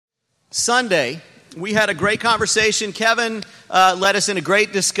Sunday, we had a great conversation. Kevin led us in a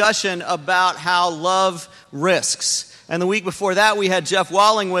great discussion about how love risks. And the week before that, we had Jeff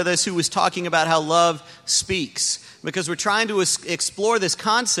Walling with us who was talking about how love speaks. Because we're trying to explore this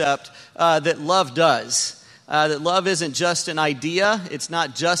concept that love does. That love isn't just an idea. It's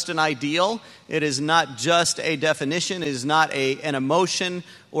not just an ideal. It is not just a definition. It is not an emotion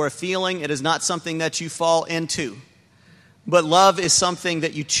or a feeling. It is not something that you fall into. But love is something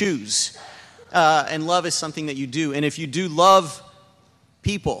that you choose. And love is something that you do. And if you do love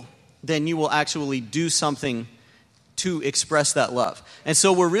people, then you will actually do something to express that love. And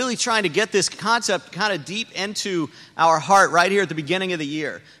so we're really trying to get this concept kind of deep into our heart right here at the beginning of the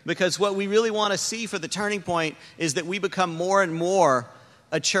year. Because what we really want to see for the turning point is that we become more and more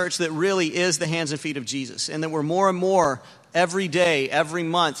a church that really is the hands and feet of Jesus. And that we're more and more every day, every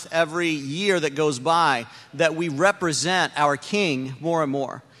month, every year that goes by, that we represent our King more and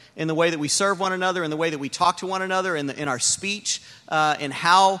more. In the way that we serve one another, in the way that we talk to one another, in our speech, in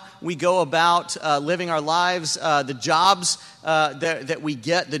how we go about living our lives, the jobs that we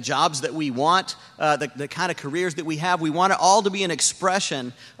get, the jobs that we want, the kind of careers that we have. We want it all to be an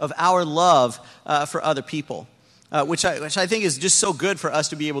expression of our love for other people, which I think is just so good for us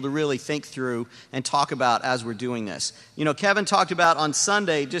to be able to really think through and talk about as we're doing this. You know, Kevin talked about on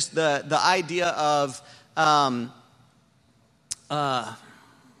Sunday just the idea of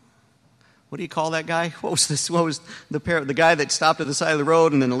what do you call that guy? What was this? What was the guy that stopped at the side of the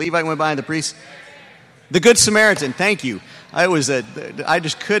road and then the Levite went by and the priest? The Good Samaritan. Thank you. I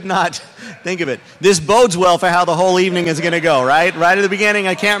just could not think of it. This bodes well for how the whole evening is going to go, right? Right at the beginning,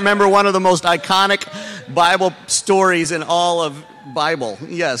 I can't remember one of the most iconic Bible stories in all of Bible.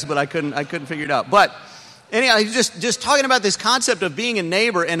 Yes, but I couldn't figure it out. But anyhow, just talking about this concept of being a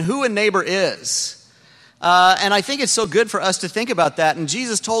neighbor and who a neighbor is. And I think it's so good for us to think about that. And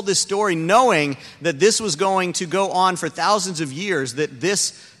Jesus told this story knowing that this was going to go on for thousands of years, that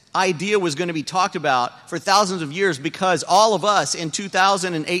this idea was going to be talked about for thousands of years, because all of us in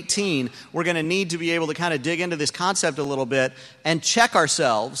 2018, we're going to need to be able to kind of dig into this concept a little bit and check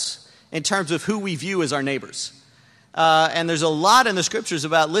ourselves in terms of who we view as our neighbors. And there's a lot in the scriptures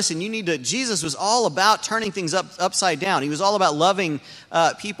about, listen, Jesus was all about turning things upside down. He was all about loving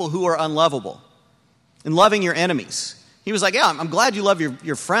people who are unlovable. And loving your enemies. He was like, yeah, I'm glad you love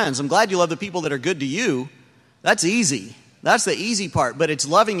your friends. I'm glad you love the people that are good to you. That's easy. That's the easy part. But it's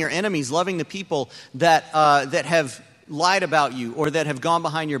loving your enemies, loving the people that have lied about you, or that have gone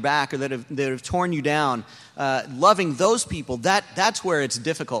behind your back, or that have torn you down. Loving those people, that's where it's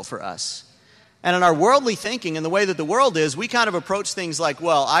difficult for us. And in our worldly thinking, and the way that the world is, we kind of approach things like,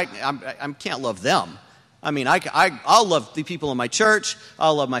 well, I can't love them. I mean, I'll love the people in my church,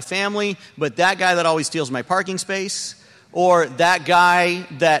 I'll love my family, but that guy that always steals my parking space, or that guy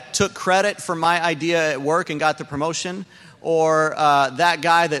that took credit for my idea at work and got the promotion, or that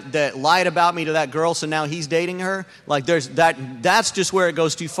guy that lied about me to that girl, so now he's dating her, like that's just where it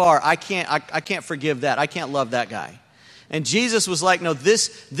goes too far. I can't forgive that. I can't love that guy. And Jesus was like, no,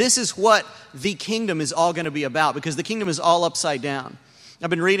 this is what the kingdom is all going to be about, because the kingdom is all upside down. I've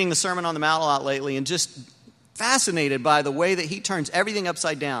been reading the Sermon on the Mount a lot lately and just fascinated by the way that he turns everything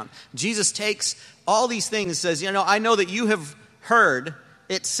upside down. Jesus takes all these things and says, I know that you have heard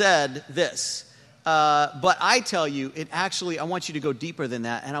it said this, but I tell you, I want you to go deeper than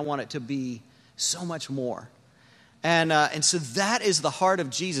that, and I want it to be so much more. And so that is the heart of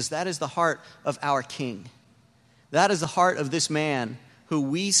Jesus. That is the heart of our King. That is the heart of this man who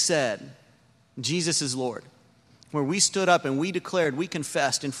we said, Jesus is Lord. Where we stood up and we declared, we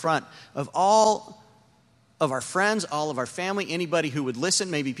confessed in front of all of our friends, all of our family, anybody who would listen,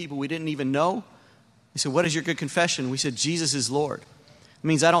 maybe people we didn't even know. They said, what is your good confession? We said, Jesus is Lord. It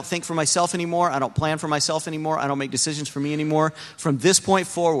means I don't think for myself anymore. I don't plan for myself anymore. I don't make decisions for me anymore. From this point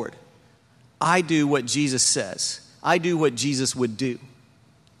forward, I do what Jesus says. I do what Jesus would do.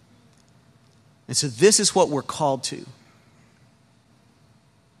 And so this is what we're called to.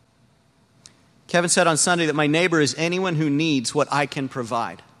 Kevin said on Sunday that my neighbor is anyone who needs what I can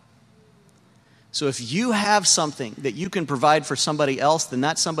provide. So if you have something that you can provide for somebody else, then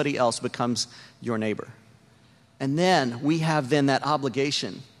that somebody else becomes your neighbor. And then we have that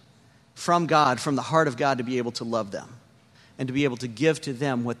obligation from God, from the heart of God, to be able to love them and to be able to give to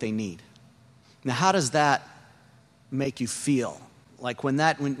them what they need. Now, how does that make you feel? Like when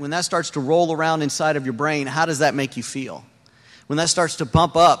that starts to roll around inside of your brain, how does that make you feel? When that starts to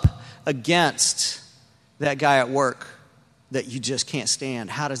bump up against that guy at work that you just can't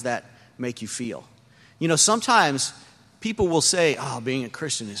stand, how does that make you feel? Sometimes people will say, being a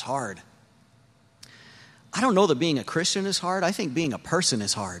Christian is hard. I don't know that being a Christian is hard. I think being a person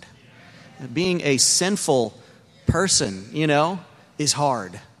is hard. being a sinful person, is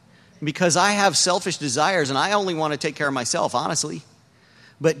hard. Because I have selfish desires and I only want to take care of myself, honestly.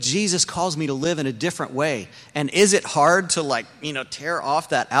 But Jesus calls me to live in a different way. And is it hard to tear off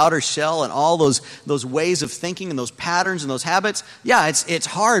that outer shell and all those ways of thinking and those patterns and those habits? Yeah, it's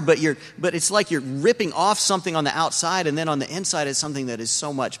hard, but it's like you're ripping off something on the outside, and then on the inside it's something that is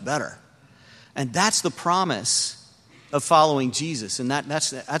so much better. And that's the promise of following Jesus, and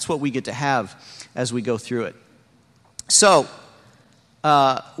that's what we get to have as we go through it. So,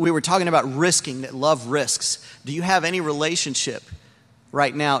 we were talking about risking, that love risks. Do you have any relationship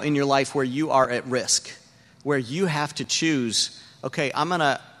right now in your life where you are at risk, where you have to choose, okay,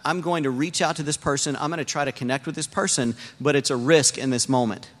 I'm going to reach out to this person, I'm going to try to connect with this person, but it's a risk in this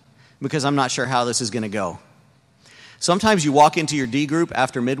moment because I'm not sure how this is going to go. Sometimes you walk into your D group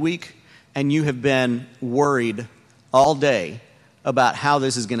after midweek and you have been worried all day about how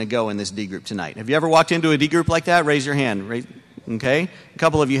this is going to go in this D group tonight. Have you ever walked into a D group like that? Raise your hand. Okay? A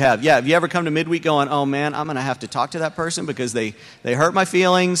couple of you have. Yeah, have you ever come to midweek going, oh man, I'm going to have to talk to that person because they hurt my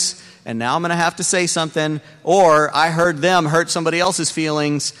feelings and now I'm going to have to say something, or I heard them hurt somebody else's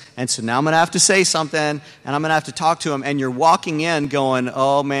feelings and so now I'm going to have to say something and I'm going to have to talk to them, and you're walking in going,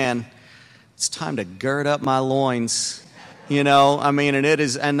 oh man, it's time to gird up my loins. And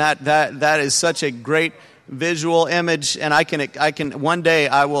that is such a great visual image, and I can one day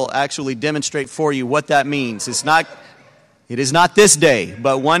I will actually demonstrate for you what that means. It is not this day,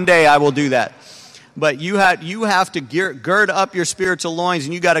 but one day I will do that. But you have to gird up your spiritual loins,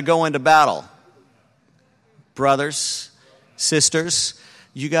 and you got to go into battle. Brothers, sisters,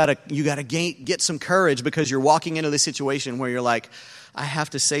 you got to get some courage because you're walking into this situation where you're like, I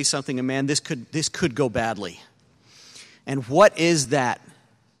have to say something, and man, this could go badly. And what is that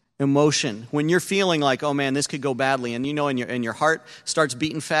emotion when you're feeling like, oh man, this could go badly, and and your heart starts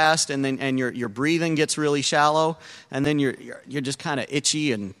beating fast, and then your breathing gets really shallow, and then you're just kind of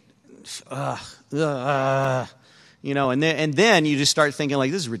itchy and and then you just start thinking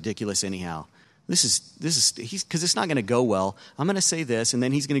like, this is ridiculous anyhow. This is because it's not going to go well. I'm going to say this, and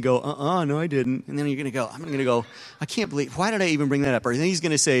then he's going to go, no, I didn't. And then I'm going to go, I can't believe, why did I even bring that up? Or then he's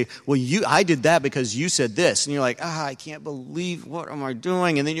going to say, well, I did that because you said this. And you're like, I can't believe, what am I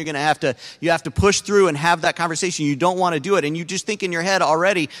doing? And then you have to push through and have that conversation. You don't want to do it, and you just think in your head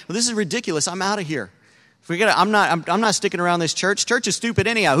already, well, this is ridiculous. I'm out of here. Forget it. I'm not sticking around this church. Church is stupid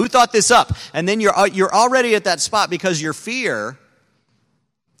anyhow. Who thought this up? And then you're already at that spot because your fear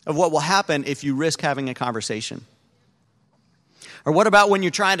of what will happen if you risk having a conversation. Or what about when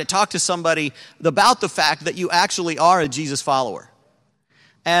you're trying to talk to somebody about the fact that you actually are a Jesus follower?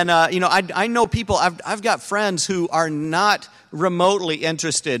 And, I know people, I've got friends who are not remotely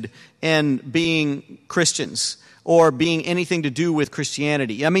interested in being Christians or being anything to do with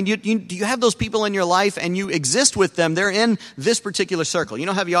Christianity. I mean, do you have those people in your life and you exist with them? They're in this particular circle.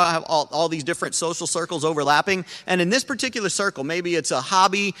 Have you all have all these different social circles overlapping? And in this particular circle, maybe it's a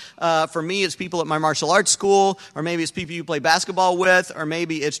hobby. For me, it's people at my martial arts school, or maybe it's people you play basketball with, or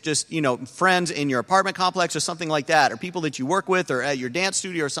maybe it's just, friends in your apartment complex or something like that, or people that you work with or at your dance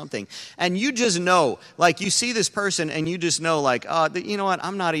studio or something. And you just know, like you see this person and you just know like, you know what,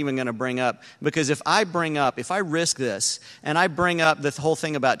 I'm not even going to bring up, because if I risk this and I bring up the whole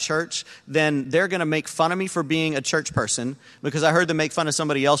thing about church, then they're going to make fun of me for being a church person because I heard them make fun of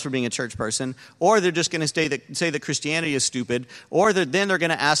somebody else for being a church person, or they're just going to say that Christianity is stupid, or then they're going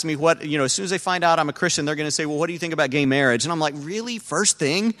to ask me what, as soon as they find out I'm a Christian, they're going to say, well, what do you think about gay marriage? And I'm like, really? First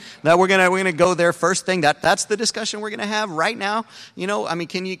thing? That we're going to go there first thing? That's the discussion we're going to have right now?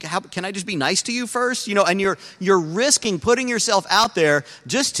 Can I just be nice to you first? And you're risking putting yourself out there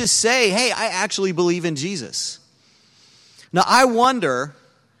just to say, hey, I actually believe in Jesus. Now, I wonder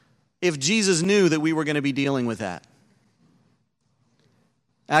if Jesus knew that we were going to be dealing with that.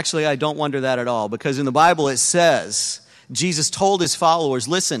 Actually, I don't wonder that at all, because in the Bible it says, Jesus told his followers,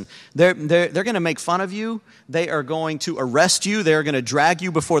 listen, they're going to make fun of you. They are going to arrest you. They're going to drag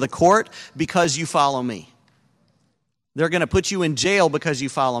you before the court because you follow me. They're going to put you in jail because you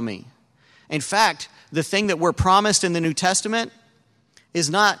follow me. In fact, the thing that we're promised in the New Testament is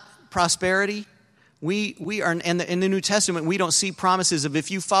not prosperity. We are in the New Testament, we don't see promises of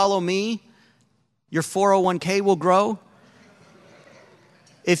if you follow me, your 401k will grow.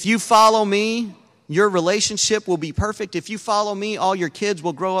 If you follow me, your relationship will be perfect. If you follow me, all your kids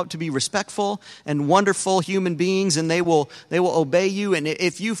will grow up to be respectful and wonderful human beings, and they will obey you. And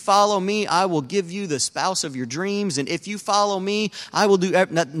if you follow me, I will give you the spouse of your dreams. And if you follow me, I will do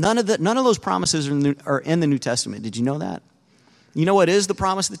none of those promises are in the New Testament. Did you know that? You know what is the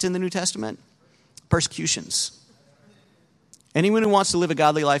promise that's in the New Testament? Persecutions. Anyone who wants to live a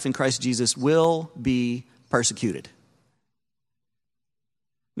godly life in Christ Jesus will be persecuted.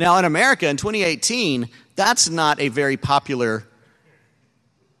 Now, in America in 2018, that's not a very popular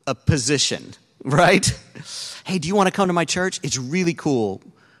position, right? Hey, do you want to come to my church? It's really cool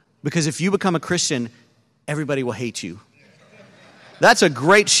because if you become a Christian, everybody will hate you. That's a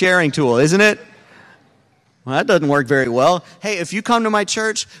great sharing tool, isn't it? Well, that doesn't work very well. Hey, if you come to my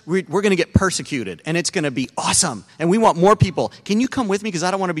church, we're going to get persecuted, and it's going to be awesome, and we want more people. Can you come with me? Because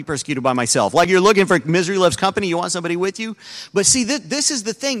I don't want to be persecuted by myself. Like you're looking for misery loves company, you want somebody with you? But see, this is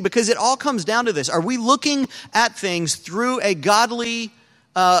the thing, because it all comes down to this. Are we looking at things through a godly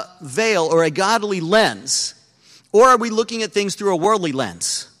veil or a godly lens, or are we looking at things through a worldly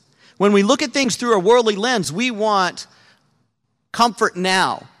lens? When we look at things through a worldly lens, we want comfort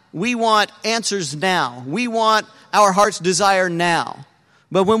now. We want answers now. We want our heart's desire now.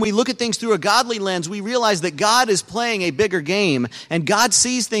 But when we look at things through a godly lens, we realize that God is playing a bigger game, and God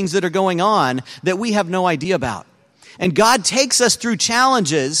sees things that are going on that we have no idea about. And God takes us through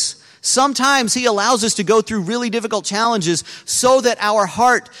challenges. Sometimes He allows us to go through really difficult challenges so that our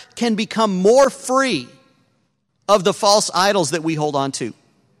heart can become more free of the false idols that we hold on to.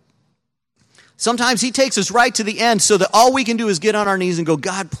 Sometimes He takes us right to the end so that all we can do is get on our knees and go,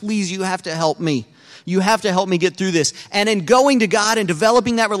 God, please, you have to help me. You have to help me get through this. And in going to God and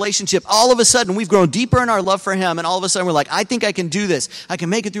developing that relationship, all of a sudden we've grown deeper in our love for Him, and all of a sudden we're like, I think I can do this. I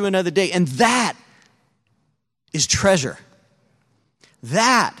can make it through another day. And that is treasure.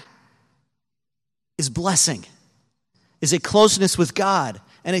 That is blessing, is a closeness with God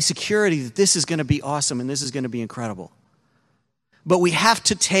and a security that this is going to be awesome and this is going to be incredible. But we have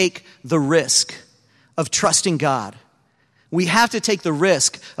to take the risk of trusting God. We have to take the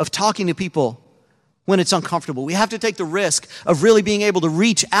risk of talking to people when it's uncomfortable. We have to take the risk of really being able to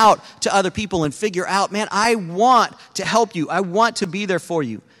reach out to other people and figure out, man, I want to help you. I want to be there for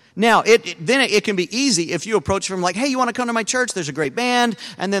you. Now, it can be easy if you approach them like, hey, you want to come to my church? There's a great band,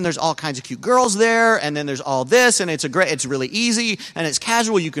 and then there's all kinds of cute girls there, and then there's all this, and it's really easy, and it's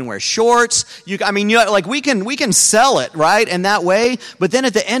casual. You can wear shorts. We can sell it, right, in that way. But then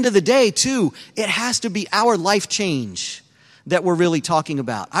at the end of the day, too, it has to be our life change that we're really talking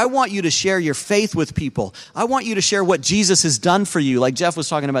about. I want you to share your faith with people. I want you to share what Jesus has done for you, like Jeff was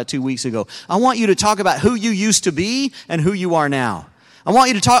talking about 2 weeks ago. I want you to talk about who you used to be and who you are now. I want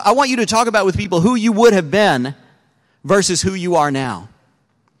you to talk about with people who you would have been versus who you are now.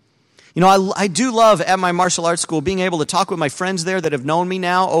 You know, I do love at my martial arts school being able to talk with my friends there that have known me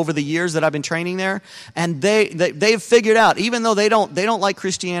now over the years that I've been training there, and they've figured out, even though they don't like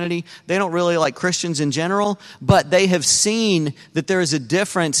Christianity, they don't really like Christians in general, but they have seen that there is a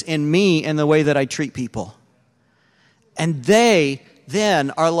difference in me and the way that I treat people. And they then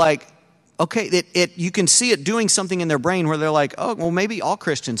are like, okay, you can see it doing something in their brain where they're like, oh, well, maybe all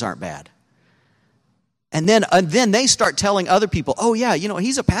Christians aren't bad. And then they start telling other people, oh, yeah, you know,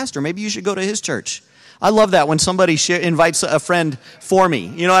 he's a pastor. Maybe you should go to his church. I love that when somebody invites a friend for me.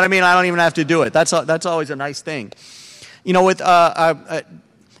 You know what I mean? I don't even have to do it. That's always a nice thing. You know,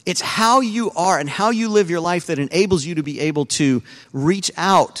 it's how you are and how you live your life that enables you to be able to reach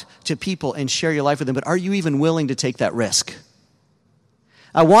out to people and share your life with them. But are you even willing to take that risk?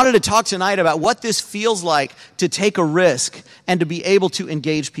 I wanted to talk tonight about what this feels like to take a risk and to be able to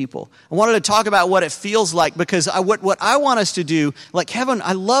engage people. I wanted to talk about what it feels like because what I want us to do, like Kevin,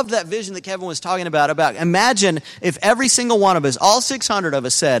 I love that vision that Kevin was talking about imagine if every single one of us, all 600 of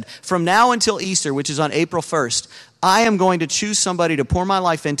us said, from now until Easter, which is on April 1st, I am going to choose somebody to pour my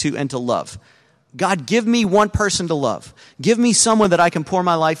life into and to love. God, give me one person to love. Give me someone that I can pour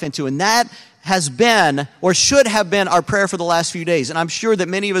my life into. And that has been, or should have been, our prayer for the last few days. And I'm sure that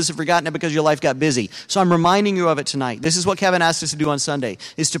many of us have forgotten it because your life got busy. So I'm reminding you of it tonight. This is what Kevin asked us to do on Sunday,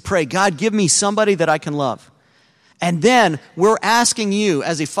 is to pray, God, give me somebody that I can love. And then we're asking you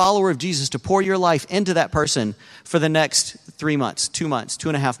as a follower of Jesus to pour your life into that person for the next 3 months, 2 months,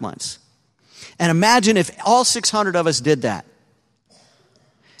 2.5 months. And imagine if all 600 of us did that.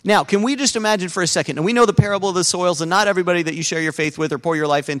 Now, can we just imagine for a second, and we know the parable of the soils, and not everybody that you share your faith with or pour your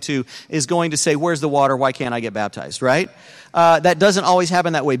life into is going to say, where's the water? Why can't I get baptized, right? That doesn't always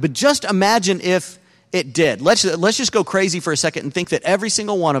happen that way. But just imagine if it did. Let's just go crazy for a second and think that every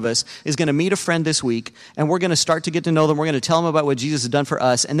single one of us is going to meet a friend this week, and we're going to start to get to know them. We're going to tell them about what Jesus has done for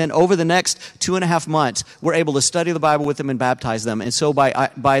us. And then over the next 2.5 months, we're able to study the Bible with them and baptize them. And so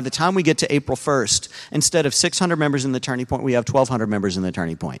by the time we get to April 1st, instead of 600 members in the Turning Point, we have 1,200 members in the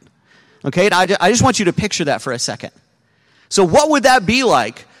Turning Point. Okay? I just want you to picture that for a second. So what would that be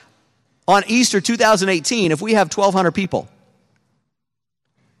like on Easter 2018 if we have 1,200 people?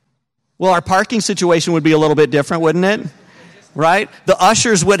 Well, our parking situation would be a little bit different, wouldn't it? right? The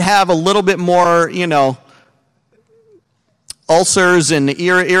ushers would have a little bit more, ulcers and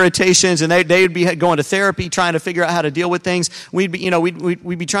irritations, and they'd be going to therapy trying to figure out how to deal with things. We'd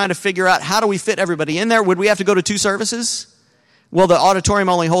be trying to figure out, how do we fit everybody in there? Would we have to go to 2 services? Well, the auditorium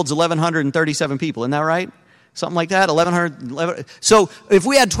only holds 1,137 people. Isn't that right? Something like that, 1,100. So if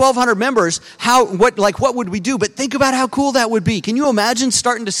we had 1,200 members, what would we do? But think about how cool that would be. Can you imagine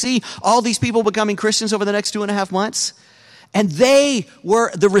starting to see all these people becoming Christians over the next 2.5 months? And they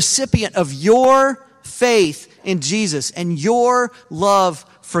were the recipient of your faith in Jesus and your love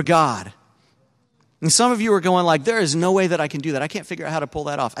for God. And some of you are going like, there is no way that I can do that. I can't figure out how to pull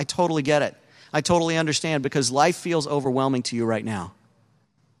that off. I totally get it. I totally understand, because life feels overwhelming to you right now.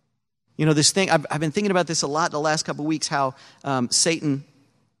 This thing, I've been thinking about this a lot the last couple of weeks, how Satan,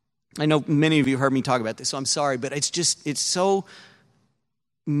 I know many of you heard me talk about this, so I'm sorry, but it's so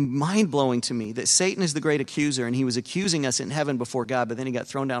mind-blowing to me that Satan is the great accuser, and he was accusing us in heaven before God, but then he got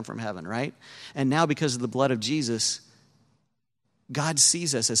thrown down from heaven, right? And now, because of the blood of Jesus, God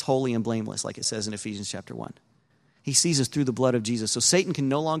sees us as holy and blameless, like it says in Ephesians chapter 1. He sees us through the blood of Jesus. So Satan can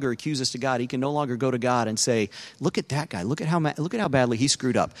no longer accuse us to God. He can no longer go to God and say, look at that guy. Look at how badly he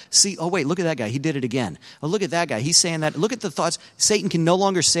screwed up. See, oh wait, look at that guy. He did it again. Oh, look at that guy. He's saying that. Look at the thoughts. Satan can no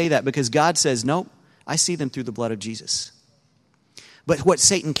longer say that, because God says, nope, I see them through the blood of Jesus. But what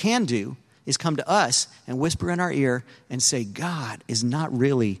Satan can do is come to us and whisper in our ear and say, God is not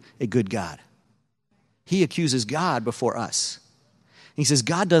really a good God. He accuses God before us. He says,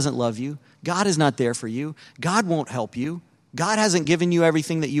 God doesn't love you. God is not there for you. God won't help you. God hasn't given you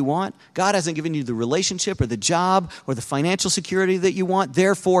everything that you want. God hasn't given you the relationship or the job or the financial security that you want.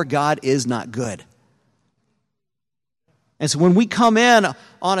 Therefore, God is not good. And so when we come in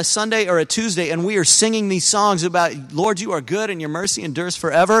on a Sunday or a Tuesday and we are singing these songs about, Lord, you are good and your mercy endures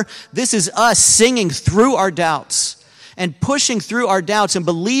forever, this is us singing through our doubts and pushing through our doubts and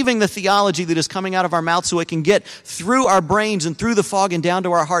believing the theology that is coming out of our mouth, so it can get through our brains and through the fog and down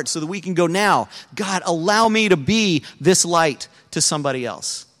to our hearts, so that we can go, now, God, allow me to be this light to somebody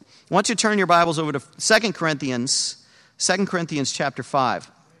else. I want you to turn your Bibles over to 2 Corinthians chapter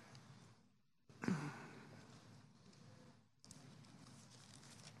 5.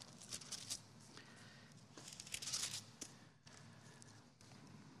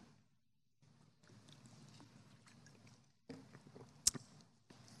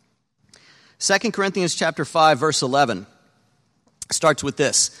 2 Corinthians chapter 5, verse 11 starts with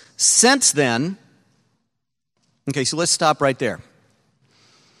this. Since then, okay, so let's stop right there.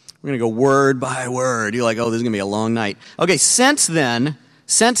 We're going to go word by word. You're like, oh, this is going to be a long night. Okay, since then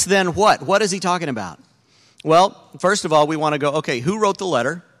what? What is he talking about? Well, first of all, we want to go, okay, who wrote the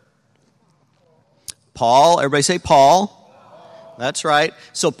letter? Paul. Everybody say Paul. That's right.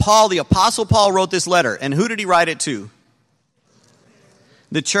 So Paul, the Apostle Paul, wrote this letter. And who did he write it to?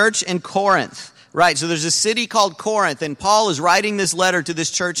 The church in Corinth. Right, so there's a city called Corinth, and Paul is writing this letter to this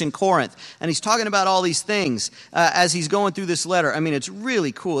church in Corinth. And he's talking about all these things as he's going through this letter. I mean, it's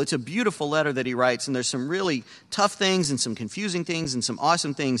really cool. It's a beautiful letter that he writes, and there's some really tough things and some confusing things and some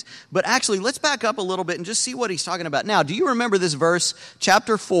awesome things. But actually, let's back up a little bit and just see what he's talking about. Now, do you remember this verse,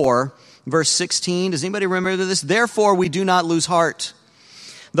 chapter 4, verse 16? Does anybody remember this? Therefore, we do not lose heart.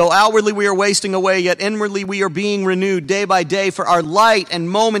 Though outwardly we are wasting away, yet inwardly we are being renewed day by day, for our light and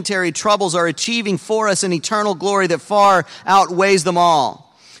momentary troubles are achieving for us an eternal glory that far outweighs them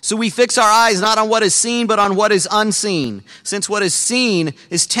all. So we fix our eyes not on what is seen, but on what is unseen, since what is seen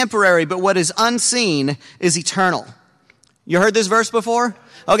is temporary, but what is unseen is eternal. You heard this verse before?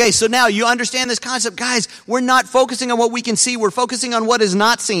 Okay, so now you understand this concept. Guys, we're not focusing on what we can see. We're focusing on what is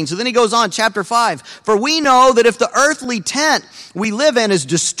not seen. So then he goes on, chapter 5. For we know that if the earthly tent we live in is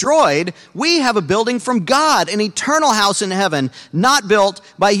destroyed, we have a building from God, an eternal house in heaven, not built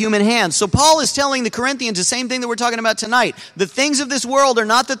by human hands. So Paul is telling the Corinthians the same thing that we're talking about tonight. The things of this world are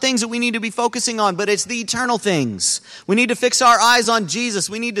not the things that we need to be focusing on, but it's the eternal things. We need to fix our eyes on Jesus.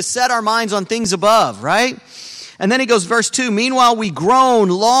 We need to set our minds on things above, right? And then he goes, verse 2, meanwhile we groan,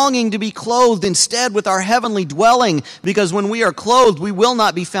 longing to be clothed instead with our heavenly dwelling, because when we are clothed, we will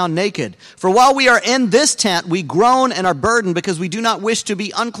not be found naked. For while we are in this tent, we groan and are burdened, because we do not wish to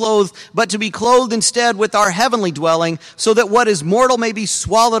be unclothed, but to be clothed instead with our heavenly dwelling, so that what is mortal may be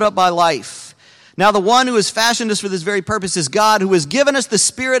swallowed up by life. Now the one who has fashioned us for this very purpose is God, who has given us the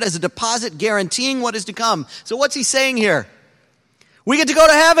Spirit as a deposit guaranteeing what is to come. So what's he saying here? We get to go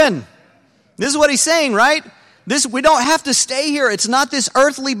to heaven. This is what he's saying, right? We don't have to stay here. It's not this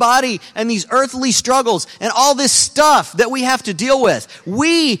earthly body and these earthly struggles and all this stuff that we have to deal with.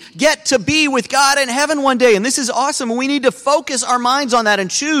 We get to be with God in heaven one day, and this is awesome. We need to focus our minds on that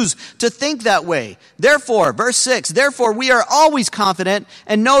and choose to think that way. Therefore, verse 6, therefore we are always confident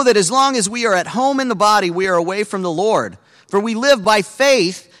and know that as long as we are at home in the body, we are away from the Lord. For we live by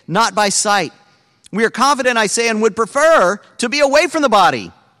faith, not by sight. We are confident, I say, and would prefer to be away from the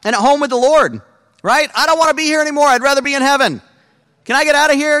body and at home with the Lord. Right? I don't want to be here anymore. I'd rather be in heaven. Can I get out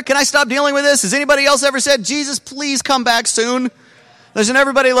of here? Can I stop dealing with this? Has anybody else ever said, Jesus, please come back soon? There's an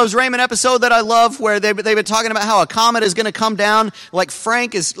Everybody Loves Raymond episode that I love where they've been talking about how a comet is going to come down. Like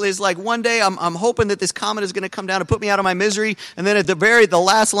Frank is like, one day I'm hoping that this comet is going to come down and put me out of my misery. And then at the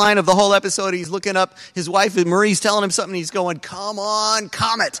last line of the whole episode, he's looking up, his wife Marie's telling him something. He's going, come on,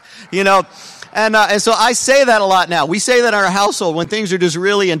 comet, And so I say that a lot now. We say that in our household when things are just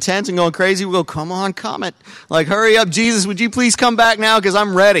really intense and going crazy. We go, come on, comet. Like, hurry up, Jesus. Would you please come back now? Because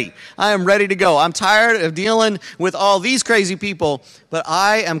I'm ready. I am ready to go. I'm tired of dealing with all these crazy people, but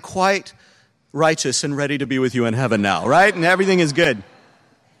I am quite righteous and ready to be with you in heaven now, right? And everything is good.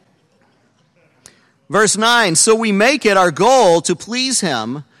 Verse 9, so we make it our goal to please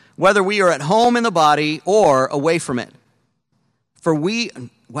him, whether we are at home in the body or away from it. For we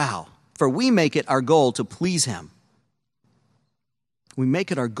make it our goal to please him. We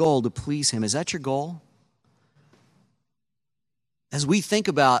make it our goal to please him. Is that your goal? As we think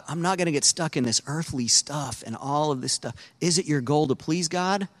about, I'm not going to get stuck in this earthly stuff and all of this stuff, is it your goal to please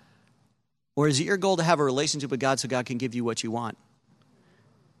God? Or is it your goal to have a relationship with God so God can give you what you want?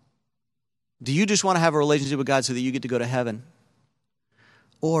 Do you just want to have a relationship with God so that you get to go to heaven?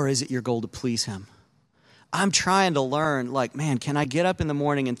 Or is it your goal to please him? I'm trying to learn, man, can I get up in the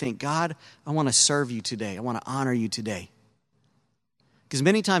morning and think, God, I want to serve you today. I want to honor you today. Because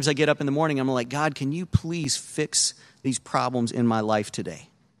many times I get up in the morning, I'm like, God, can you please fix these problems in my life today?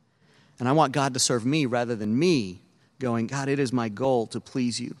 And I want God to serve me rather than me going, God, it is my goal to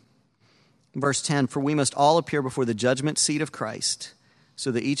please you. Verse 10, for we must all appear before the judgment seat of Christ,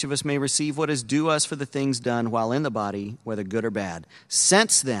 so that each of us may receive what is due us for the things done while in the body, whether good or bad.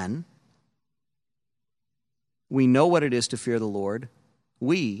 Since then, we know what it is to fear the Lord,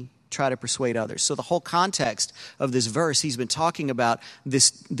 we try to persuade others. So the whole context of this verse, he's been talking about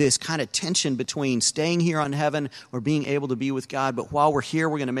this kind of tension between staying here on heaven or being able to be with God. But while we're here,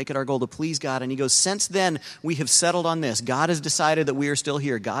 we're going to make it our goal to please God. And he goes, since then, we have settled on this. God has decided that we are still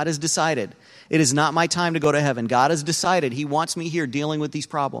here. God has decided it is not my time to go to heaven. God has decided he wants me here dealing with these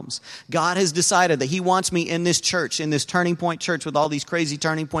problems. God has decided that he wants me in this church, in this Turning Point church with all these crazy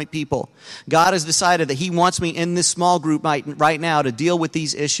Turning Point people. God has decided that he wants me in this small group right now to deal with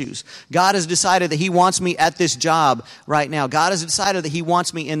these issues. God has decided that he wants me at this job right now. God has decided that he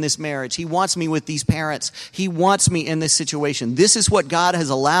wants me in this marriage. He wants me with these parents. He wants me in this situation. This is what God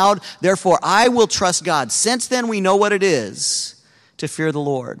has allowed. Therefore, I will trust God. Since then, we know what it is to fear the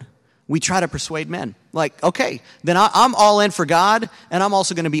Lord. We try to persuade men. Like, okay, then I'm all in for God, and I'm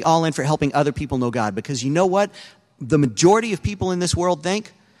also going to be all in for helping other people know God. Because you know what? The majority of people in this world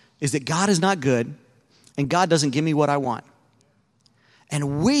think is that God is not good, and God doesn't give me what I want.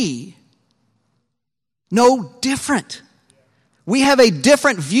 And we know different. We have a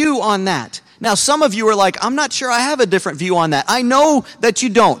different view on that. Now, some of you are like, I'm not sure I have a different view on that. I know that you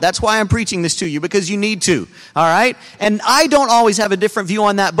don't. That's why I'm preaching this to you, because you need to. All right? And I don't always have a different view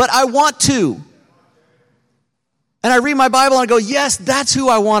on that, but I want to. And I read my Bible and I go, yes, that's who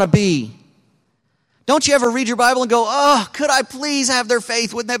I want to be. Don't you ever read your Bible and go, oh, could I please have their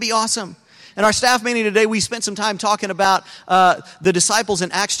faith? Wouldn't that be awesome? In our staff meeting today, we spent some time talking about the disciples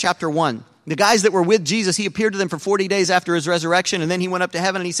in Acts chapter 1. The guys that were with Jesus, he appeared to them for 40 days after his resurrection, and then he went up to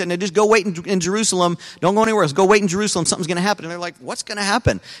heaven and he said, now just go wait in Jerusalem. Don't go anywhere else. Go wait in Jerusalem. Something's going to happen. And they're like, what's going to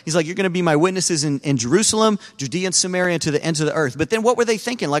happen? He's like, you're going to be my witnesses in Jerusalem, Judea, and Samaria, and to the ends of the earth. But then what were they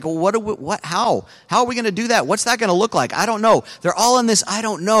thinking? Like, well, how? How are we going to do that? What's that going to look like? I don't know. They're all in this, I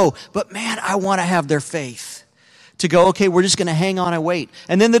don't know. But man, I want to have their faith. To go, okay, we're just going to hang on and wait.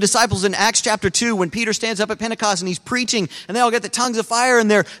 And then the disciples in Acts chapter 2, when Peter stands up at Pentecost and he's preaching, and they all get the tongues of fire, and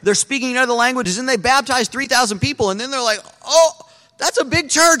they're speaking in other languages, and they baptize 3,000 people, and then they're like, oh, that's a big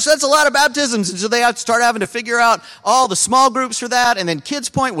church. That's a lot of baptisms. And so they have to start having to figure out all the small groups for that. And then Kids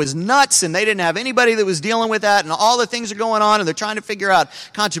Point was nuts, and they didn't have anybody that was dealing with that, and all the things are going on, and they're trying to figure out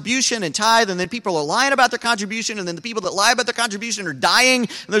contribution and tithe, and then people are lying about their contribution, and then the people that lie about their contribution are dying, and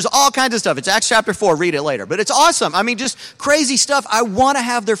there's all kinds of stuff. It's Acts chapter 4. Read it later. But it's awesome. I mean, just crazy stuff. I want to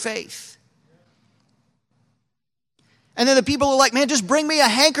have their faith. And then the people are like, man, just bring me a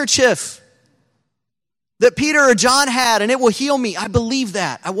handkerchief that Peter or John had, and it will heal me. I believe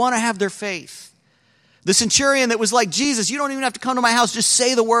that. I want to have their faith. The centurion that was like, Jesus, you don't even have to come to my house. Just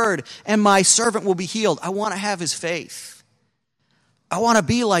say the word and my servant will be healed. I want to have his faith. I want to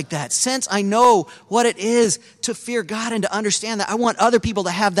be like that. Since I know what it is to fear God and to understand that, I want other people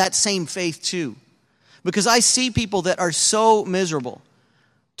to have that same faith too. Because I see people that are so miserable.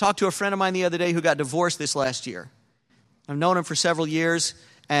 Talked to a friend of mine the other day who got divorced this last year. I've known him for several years,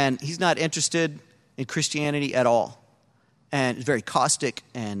 and he's not interested in Christianity at all. And it's very caustic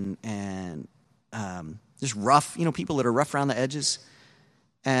and just rough, people that are rough around the edges.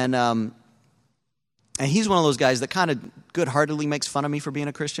 And he's one of those guys that kind of good-heartedly makes fun of me for being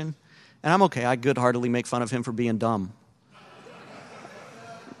a Christian. And I'm okay. I good-heartedly make fun of him for being dumb.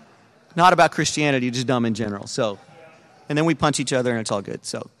 Not about Christianity, just dumb in general. So, and then we punch each other and it's all good.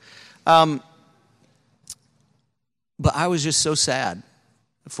 So, but I was just so sad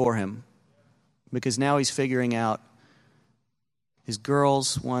for him because now he's figuring out his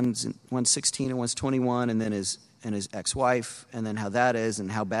girls, one's 16 and one's 21, and then his ex-wife, and then how that is,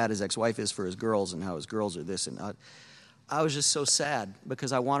 and how bad his ex-wife is for his girls, and how his girls are this and that. I was just so sad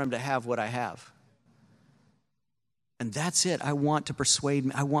because I want him to have what I have. And that's it. I want to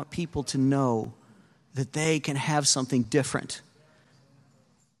persuade, I want people to know that they can have something different.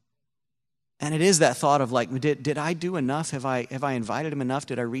 And it is that thought of like, did I do enough? Have I invited him enough?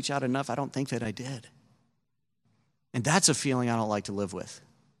 Did I reach out enough? I don't think that I did. And that's a feeling I don't like to live with.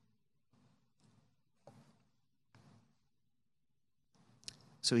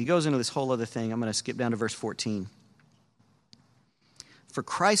 So he goes into this whole other thing. I'm going to skip down to verse 14. For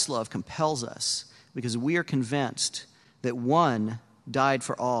Christ's love compels us because we are convinced that one died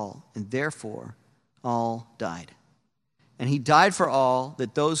for all, and therefore all died. And he died for all,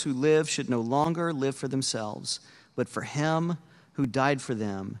 that those who live should no longer live for themselves, but for him who died for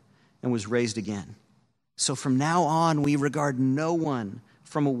them and was raised again. So from now on, we regard no one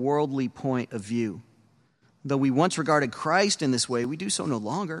from a worldly point of view. Though we once regarded Christ in this way, we do so no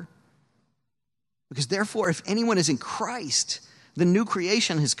longer. Because therefore, if anyone is in Christ, the new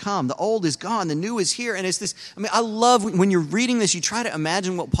creation has come. The old is gone. The new is here. And it's this, I love when you're reading this, you try to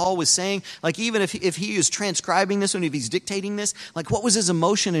imagine what Paul was saying. Like even if he is transcribing this and if he's dictating this, like what was his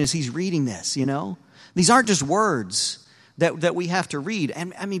emotion as he's reading this, These aren't just words that we have to read.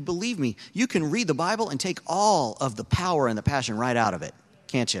 And believe me, you can read the Bible and take all of the power and the passion right out of it,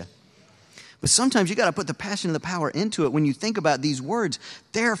 can't you? But sometimes you got to put the passion and the power into it when you think about these words.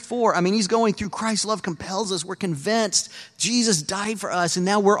 Therefore, he's going through Christ's love compels us. We're convinced Jesus died for us, and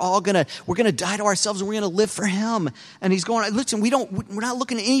now we're going to die to ourselves and we're going to live for him. And he's going, listen, we're not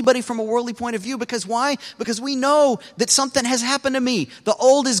looking at anybody from a worldly point of view because why? Because we know that something has happened to me. The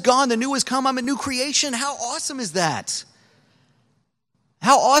old is gone, the new has come. I'm a new creation. How awesome is that?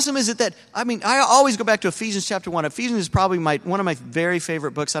 How awesome is it that, I always go back to Ephesians chapter 1. Ephesians is probably one of my very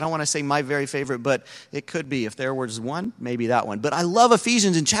favorite books. I don't want to say my very favorite, but it could be. If there was one, maybe that one. But I love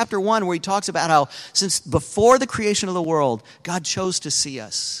Ephesians in chapter 1 where he talks about how since before the creation of the world, God chose to see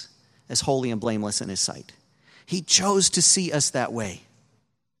us as holy and blameless in his sight. He chose to see us that way.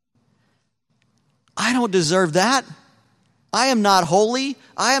 I don't deserve that. I am not holy.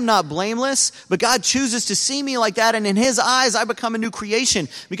 I am not blameless. But God chooses to see me like that. And in his eyes, I become a new creation.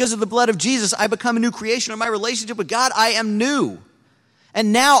 Because of the blood of Jesus, I become a new creation. In my relationship with God, I am new.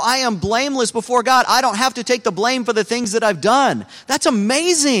 And now I am blameless before God. I don't have to take the blame for the things that I've done. That's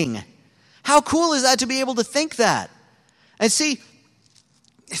amazing. How cool is that to be able to think that? And see,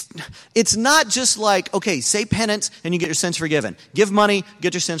 it's not just like, okay, say penance and you get your sins forgiven. Give money,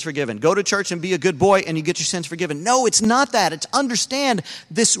 get your sins forgiven. Go to church and be a good boy and you get your sins forgiven. No, it's not that. It's understand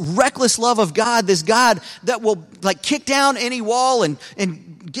this reckless love of God, this God that will like kick down any wall and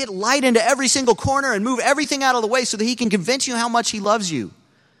get light into every single corner and move everything out of the way so that he can convince you how much he loves you.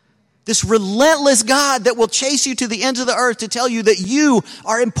 This relentless God that will chase you to the ends of the earth to tell you that you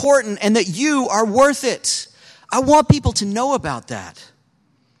are important and that you are worth it. I want people to know about that.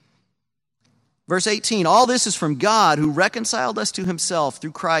 Verse 18, all this is from God who reconciled us to himself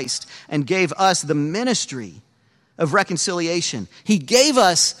through Christ and gave us the ministry of reconciliation. He gave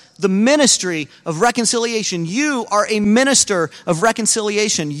us the ministry of reconciliation. You are a minister of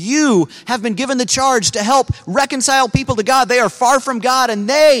reconciliation. You have been given the charge to help reconcile people to God. They are far from God and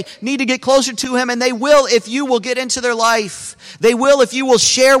they need to get closer to him, and they will if you will get into their life. They will if you will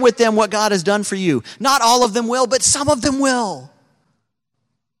share with them what God has done for you. Not all of them will, but some of them will.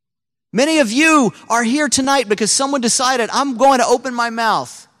 Many of you are here tonight because someone decided, I'm going to open my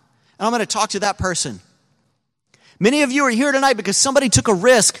mouth and I'm going to talk to that person. Many of you are here tonight because somebody took a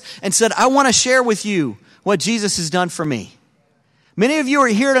risk and said, I want to share with you what Jesus has done for me. Many of you are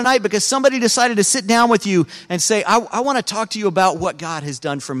here tonight because somebody decided to sit down with you and say, I want to talk to you about what God has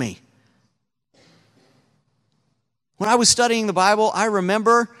done for me. When I was studying the Bible, I don't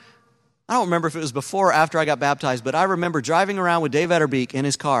remember if it was before or after I got baptized, but I remember driving around with Dave Etterbeek in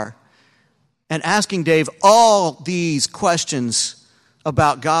his car and asking Dave all these questions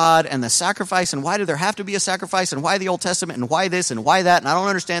about God and the sacrifice and why did there have to be a sacrifice and why the Old Testament and why this and why that and I don't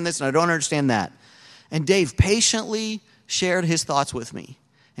understand this and I don't understand that. And Dave patiently shared his thoughts with me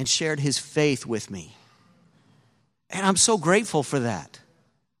and shared his faith with me. And I'm so grateful for that.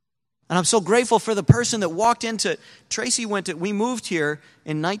 And I'm so grateful for the person that walked into, we moved here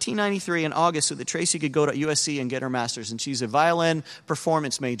in 1993 in August so that Tracy could go to USC and get her master's. And she's a violin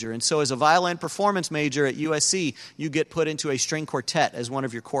performance major. And so as a violin performance major at USC, you get put into a string quartet as one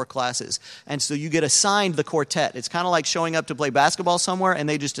of your core classes. And so you get assigned the quartet. It's kind of like showing up to play basketball somewhere and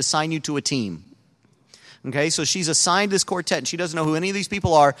they just assign you to a team. Okay, so she's assigned this quartet, and she doesn't know who any of these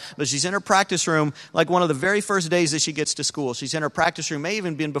people are, but she's in her practice room, like one of the very first days that she gets to school. She's in her practice room, may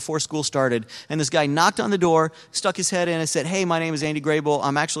even been before school started, and this guy knocked on the door, stuck his head in, and said, "Hey, my name is Andy Grable.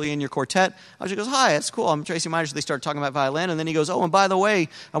 I'm actually in your quartet." She goes, "Hi, that's cool. I'm Tracy Myers." They started talking about violin, and then he goes, "Oh, and by the way,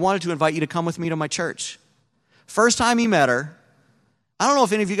 I wanted to invite you to come with me to my church." First time he met her, I don't know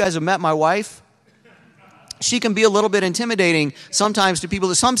if any of you guys have met my wife. She can be a little bit intimidating sometimes to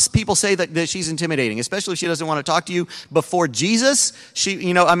people. Some people say that she's intimidating, especially if she doesn't want to talk to you before Jesus. But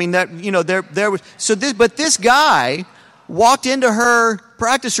this guy walked into her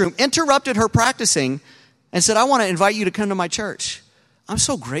practice room, interrupted her practicing, and said, "I want to invite you to come to my church." I'm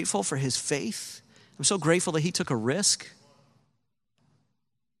so grateful for his faith. I'm so grateful that he took a risk.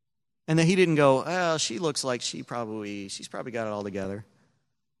 And that he didn't go, "Oh, she looks like she's probably got it all together."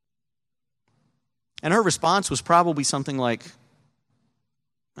 And her response was probably something like,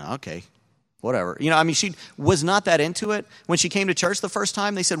 "Okay, whatever." She was not that into it. When she came to church the first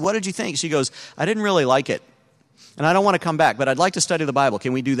time, they said, "What did you think?" She goes, "I didn't really like it. And I don't want to come back, but I'd like to study the Bible.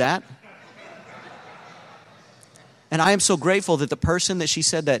 Can we do that?" And I am so grateful that the person that she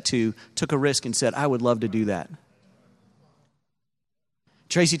said that to took a risk and said, "I would love to do that."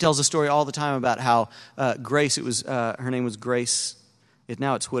 Tracy tells a story all the time about how Grace, her name was Grace.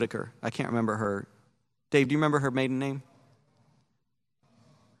 Now it's Whitaker. I can't remember her. Dave, do you remember her maiden name?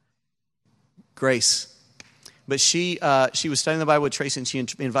 Grace. But she was studying the Bible with Tracy, and she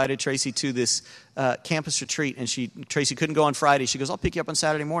invited Tracy to this campus retreat. And Tracy couldn't go on Friday. She goes, "I'll pick you up on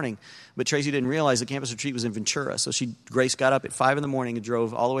Saturday morning." But Tracy didn't realize the campus retreat was in Ventura. So Grace got up at 5 in the morning and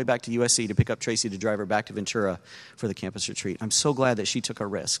drove all the way back to USC to pick up Tracy to drive her back to Ventura for the campus retreat. I'm so glad that she took a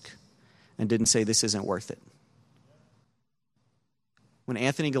risk and didn't say, "This isn't worth it." When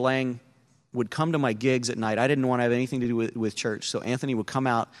Anthony Galang would come to my gigs at night, I didn't want to have anything to do with church. So Anthony would come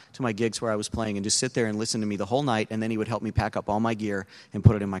out to my gigs where I was playing and just sit there and listen to me the whole night, and then he would help me pack up all my gear and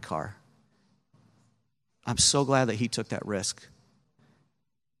put it in my car. I'm so glad that he took that risk.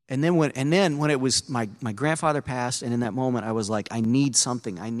 And then when it was my grandfather passed, and in that moment I was like, I need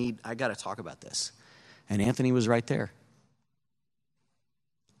something. I got to talk about this. And Anthony was right there.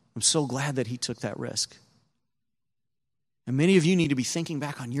 I'm so glad that he took that risk. And many of you need to be thinking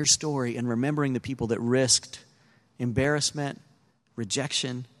back on your story and remembering the people that risked embarrassment,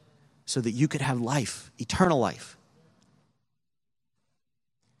 rejection, so that you could have life, eternal life.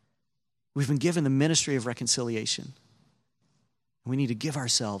 We've been given the ministry of reconciliation. We need to give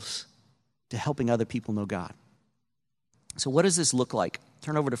ourselves to helping other people know God. So what does this look like?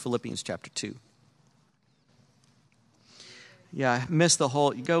 Turn over to Philippians chapter 2. Yeah, I missed the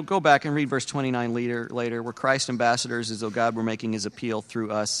whole. Go back and read verse 29 later. We're Christ ambassadors as though God were making his appeal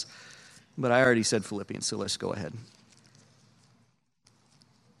through us. But I already said Philippians, so let's go ahead.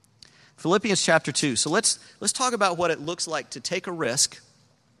 Philippians chapter 2. So let's talk about what it looks like to take a risk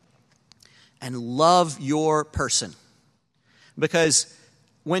and love your person. Because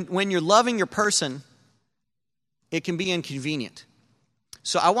when you're loving your person, it can be inconvenient.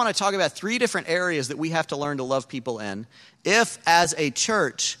 So I want to talk about 3 different areas that we have to learn to love people in if, as a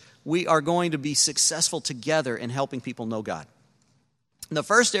church, we are going to be successful together in helping people know God. And the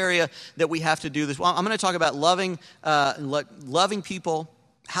first area that we have to do this, I'm going to talk about loving people,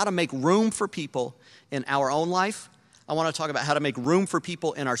 how to make room for people in our own life. I want to talk about how to make room for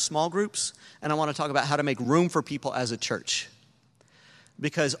people in our small groups. And I want to talk about how to make room for people as a church.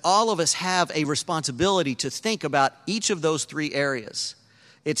 Because all of us have a responsibility to think about each of those 3 areas.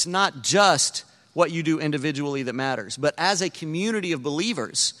 It's not just what you do individually that matters, but as a community of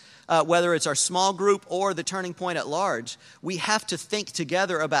believers, whether it's our small group or the Turning Point at large, we have to think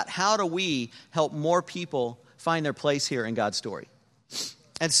together about how do we help more people find their place here in God's story.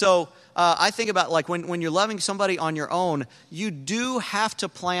 And so I think about like when you're loving somebody on your own, you do have to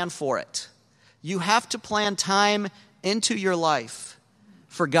plan for it. You have to plan time into your life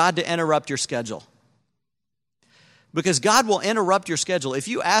for God to interrupt your schedule. Because God will interrupt your schedule. If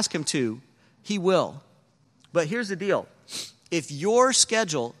you ask him to, he will. But here's the deal. If your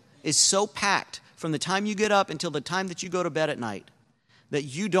schedule is so packed from the time you get up until the time that you go to bed at night that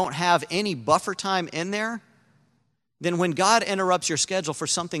you don't have any buffer time in there, then when God interrupts your schedule for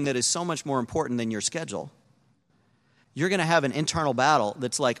something that is so much more important than your schedule, you're going to have an internal battle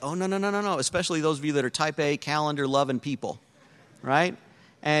that's like, oh, no, especially those of you that are type A, calendar-loving people, right?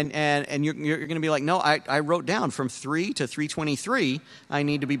 And you're going to be like, no, I wrote down from 3 to 3:23, I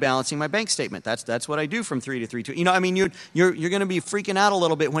need to be balancing my bank statement. That's what I do from 3 to 3:20. You know, I mean, you're going to be freaking out a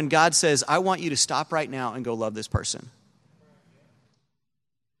little bit when God says, I want you to stop right now and go love this person.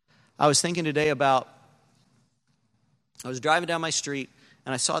 I was thinking today about, I was driving down my street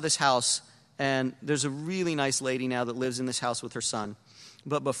and I saw this house, and there's a really nice lady now that lives in this house with her son.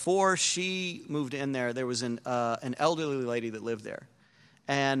 But before she moved in there was an elderly lady that lived there.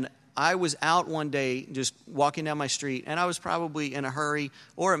 And I was out one day just walking down my street, and I was probably in a hurry,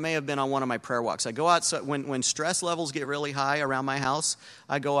 or it may have been on one of my prayer walks. I go out, so when stress levels get really high around my house,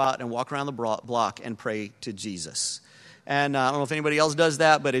 I go out and walk around the block and pray to Jesus. And I don't know if anybody else does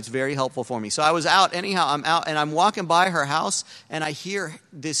that, but it's very helpful for me. So I was out, anyhow, I'm out, and I'm walking by her house, and I hear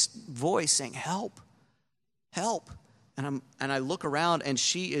this voice saying, help, help. And I look around, and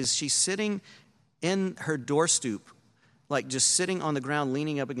she's sitting in her door stoop, like just sitting on the ground,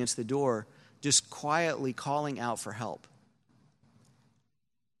 leaning up against the door, just quietly calling out for help.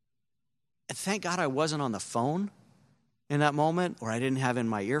 And thank God I wasn't on the phone in that moment, or I didn't have in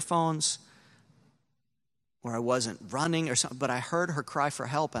my earphones, or I wasn't running or something, but I heard her cry for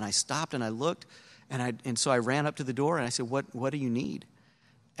help, and I stopped and I looked, and so I ran up to the door and I said, what do you need?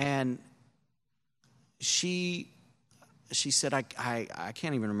 And she said, I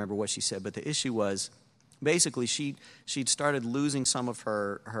can't even remember what she said, but the issue was, basically, she'd started losing some of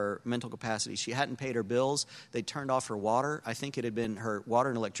her mental capacity. She hadn't paid her bills. They turned off her water. I think it had been, her water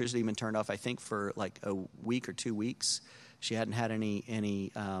and electricity had been turned off, I think, for like a week or 2 weeks. She hadn't had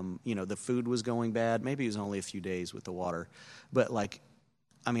any the food was going bad. Maybe it was only a few days with the water. But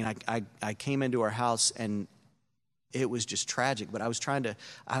I came into her house, and it was just tragic. But I was trying to,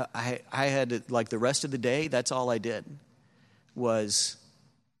 I had to, like the rest of the day, that's all I did was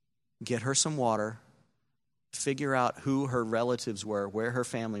get her some water, figure out who her relatives were, where her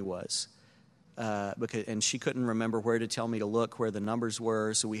family was, and she couldn't remember where to tell me to look, where the numbers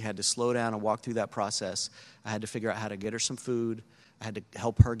were, so we had to slow down and walk through that process. I had to figure out how to get her some food. I had to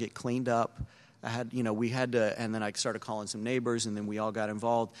help her get cleaned up. We had to, and then I started calling some neighbors, and then we all got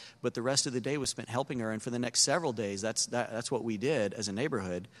involved. But the rest of the day was spent helping her, and for the next several days, that's what we did as a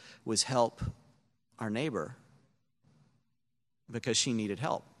neighborhood, was help our neighbor because she needed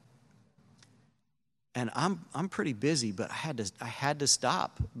help. And I'm pretty busy, but I had to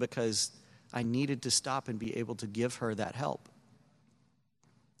stop because I needed to stop and be able to give her that help.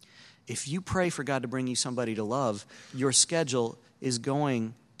 If you pray for God to bring you somebody to love, your schedule is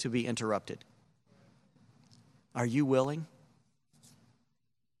going to be interrupted. Are you willing?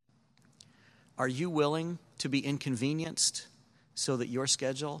 Are you willing to be inconvenienced so that your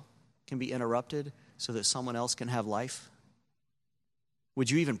schedule can be interrupted so that someone else can have life? Would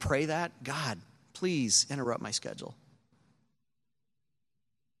you even pray that? God, please interrupt my schedule.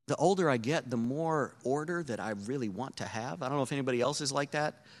 The older I get, the more order that I really want to have. I don't know if anybody else is like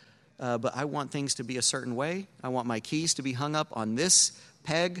that, but I want things to be a certain way. I want my keys to be hung up on this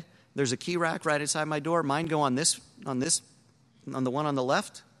peg. There's a key rack right inside my door. Mine go on the one on the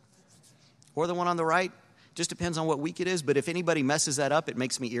left or the one on the right. Just depends on what week it is. But if anybody messes that up, it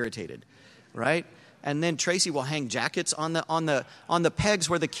makes me irritated, right? And then Tracy will hang jackets on the pegs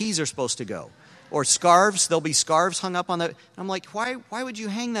where the keys are supposed to go. Or scarves, there'll be scarves hung up on the. I'm like, why would you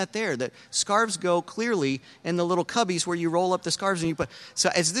hang that there? The scarves go clearly in the little cubbies where you roll up the scarves and you put. So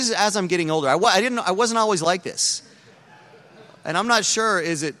as I'm getting older, I wasn't always like this, and I'm not sure.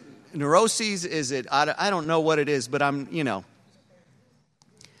 Is it neuroses? Is it I don't know what it is, but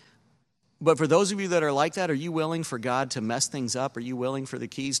But for those of you that are like that, are you willing for God to mess things up? Are you willing for the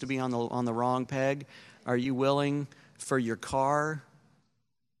keys to be on the wrong peg? Are you willing for your car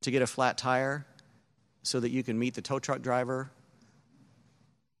to get a flat tire so that you can meet the tow truck driver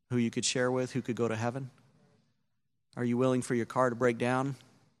who you could share with, who could go to heaven? Are you willing for your car to break down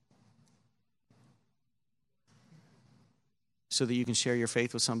so that you can share your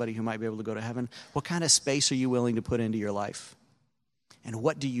faith with somebody who might be able to go to heaven? What kind of space are you willing to put into your life? And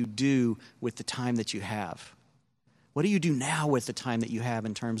what do you do with the time that you have? What do you do now with the time that you have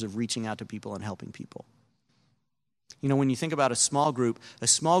in terms of reaching out to people and helping people? When you think about a small group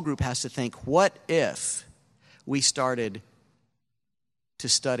has to think, what if we started to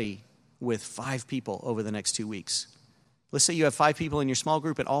study with 5 people over the next 2 weeks? Let's say you have 5 people in your small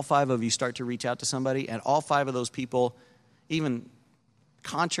group, and all 5 of you start to reach out to somebody, and all 5 of those people, even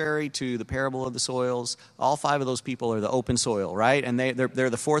contrary to the parable of the soils, all 5 of those people are the open soil, right? And they're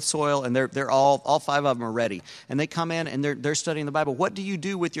the 4th soil, and they're all 5 of them are ready. And they come in and they're studying the Bible. What do you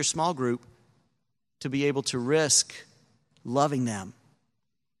do with your small group to be able to risk loving them?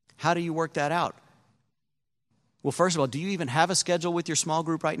 How do you work that out? Well, first of all, do you even have a schedule with your small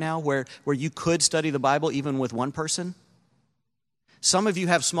group right now where you could study the Bible even with one person? Some of you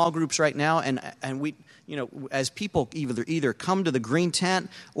have small groups right now, and we, as people either come to the green tent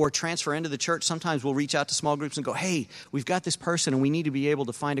or transfer into the church, sometimes we'll reach out to small groups and go, hey, we've got this person and we need to be able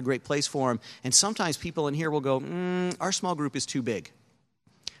to find a great place for them. And sometimes people in here will go, our small group is too big.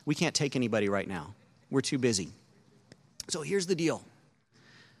 We can't take anybody right now. We're too busy. So here's the deal.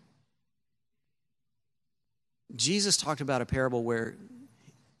 Jesus talked about a parable where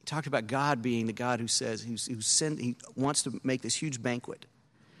he talked about God being the God who says, he wants to make this huge banquet.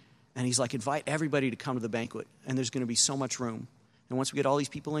 And he's like, invite everybody to come to the banquet, and there's going to be so much room. And once we get all these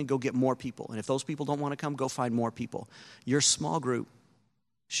people in, go get more people. And if those people don't want to come, go find more people. Your small group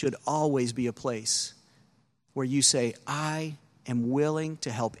should always be a place where you say, I am willing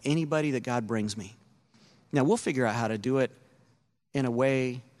to help anybody that God brings me. Now, we'll figure out how to do it in a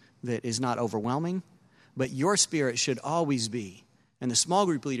way that is not overwhelming, but your spirit should always be, and the small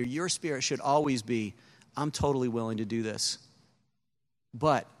group leader, your spirit should always be, I'm totally willing to do this.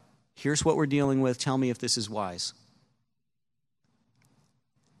 But here's what we're dealing with. Tell me if this is wise.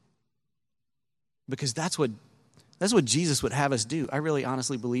 Because that's what Jesus would have us do. I really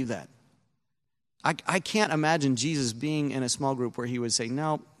honestly believe that. I can't imagine Jesus being in a small group where he would say,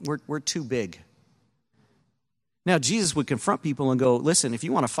 no, we're too big. Now, Jesus would confront people and go, listen, if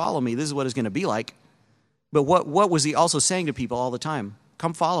you want to follow me, this is what it's going to be like. But what was he also saying to people all the time?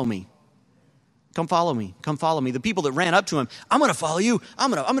 Come follow me. Come follow me. Come follow me. The people that ran up to him, I'm going to follow you.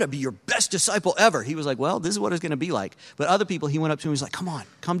 I'm going to be your best disciple ever. He was like, well, this is what it's going to be like. But other people, he went up to him and was like, come on,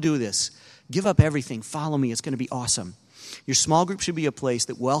 come do this. Give up everything. Follow me. It's going to be awesome. Your small group should be a place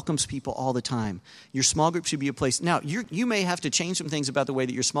that welcomes people all the time. Your small group should be a place. Now, you may have to change some things about the way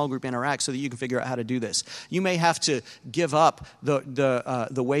that your small group interacts so that you can figure out how to do this. You may have to give up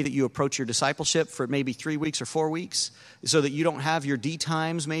the way that you approach your discipleship for maybe 3 weeks or 4 weeks so that you don't have your D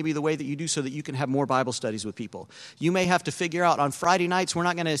times maybe the way that you do so that you can have more Bible studies with people. You may have to figure out on Friday nights, we're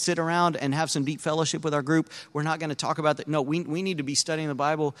not going to sit around and have some deep fellowship with our group. We're not going to talk about that. No, we need to be studying the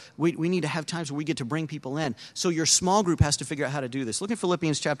Bible. We need to have times where we get to bring people in. So your small group has to figure out how to do this. Look at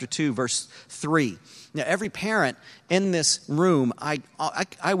Philippians chapter 2, verse 3. Now, every parent in this room,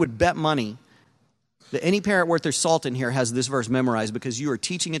 I would bet money that any parent worth their salt in here has this verse memorized because you are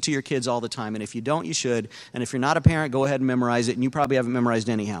teaching it to your kids all the time. And if you don't, you should. And if you're not a parent, go ahead and memorize it. And you probably haven't memorized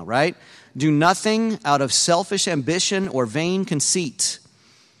anyhow, right? Do nothing out of selfish ambition or vain conceit.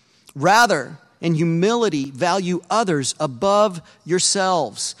 Rather, in humility, value others above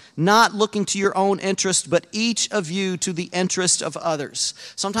yourselves, not looking to your own interest, but each of you to the interest of others.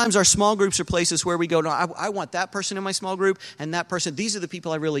 Sometimes our small groups are places where we go, no, I want that person in my small group and that person. These are the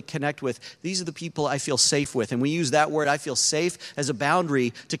people I really connect with. These are the people I feel safe with. And we use that word, I feel safe, as a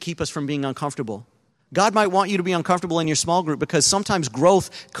boundary to keep us from being uncomfortable. God might want you to be uncomfortable in your small group because sometimes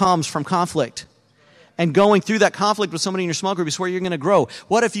growth comes from conflict. And going through that conflict with somebody in your small group is where you're going to grow.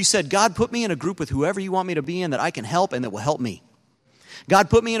 What if you said, God, put me in a group with whoever you want me to be in that I can help and that will help me? God,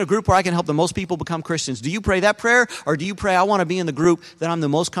 put me in a group where I can help the most people become Christians. Do you pray that prayer? Or do you pray, I want to be in the group that I'm the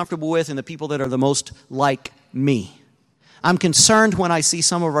most comfortable with and the people that are the most like me? I'm concerned when I see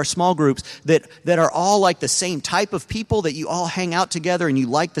some of our small groups that are all like the same type of people, that you all hang out together and you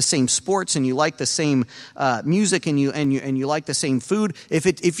like the same sports and you like the same music and you like the same food.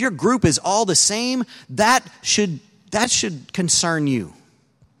 If your group is all the same, that should concern you.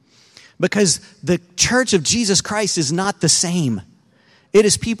 Because the church of Jesus Christ is not the same. It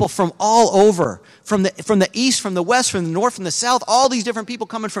is people from all over, from the east, from the west, from the north, from the south, all these different people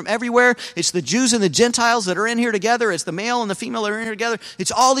coming from everywhere. It's the Jews and the Gentiles that are in here together. It's the male and the female that are in here together. It's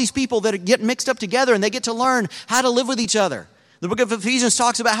all these people that get mixed up together and they get to learn how to live with each other. The book of Ephesians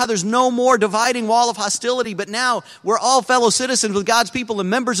talks about how there's no more dividing wall of hostility, but now we're all fellow citizens with God's people and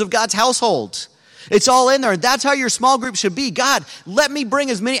members of God's household. It's all in there. That's how your small group should be. God, let me bring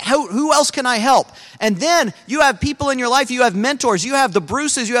as many. Who else can I help? And then you have people in your life. You have mentors. You have the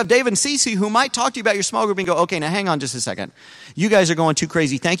Bruces. You have Dave and Cece who might talk to you about your small group and go, okay, now hang on just a second. You guys are going too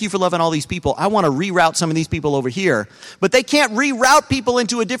crazy. Thank you for loving all these people. I want to reroute some of these people over here. But they can't reroute people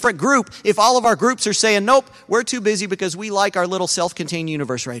into a different group if all of our groups are saying, nope, we're too busy because we like our little self-contained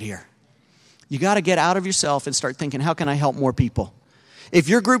universe right here. You got to get out of yourself and start thinking, how can I help more people? If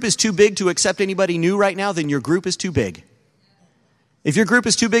your group is too big to accept anybody new right now, then your group is too big. If your group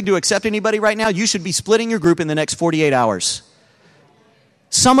is too big to accept anybody right now, you should be splitting your group in the next 48 hours.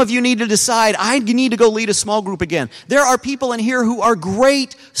 Some of you need to decide, I need to go lead a small group again. There are people in here who are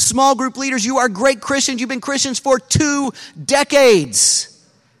great small group leaders. You are great Christians. You've been Christians for 2 decades.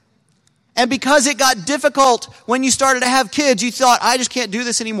 And because it got difficult when you started to have kids, you thought, I just can't do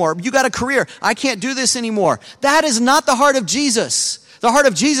this anymore. You got a career. I can't do this anymore. That is not the heart of Jesus. The heart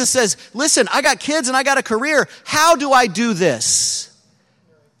of Jesus says, listen, I got kids and I got a career. How do I do this?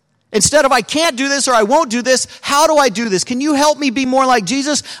 Instead of I can't do this or I won't do this, how do I do this? Can you help me be more like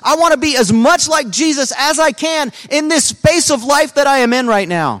Jesus? I want to be as much like Jesus as I can in this space of life that I am in right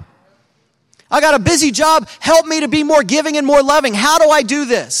now. I got a busy job. Help me to be more giving and more loving. How do I do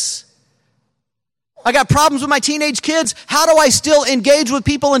this? I got problems with my teenage kids. How do I still engage with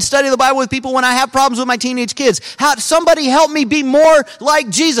people and study the Bible with people when I have problems with my teenage kids? Somebody help me be more like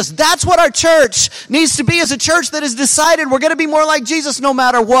Jesus. That's what our church needs to be, as a church that has decided we're going to be more like Jesus no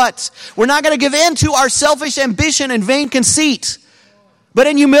matter what. We're not going to give in to our selfish ambition and vain conceit. But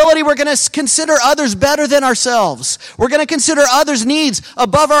in humility, we're going to consider others better than ourselves. We're going to consider others' needs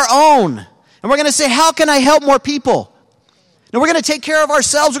above our own. And we're going to say, how can I help more people? Now, we're going to take care of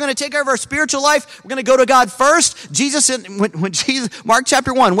ourselves. We're going to take care of our spiritual life. We're going to go to God first. Mark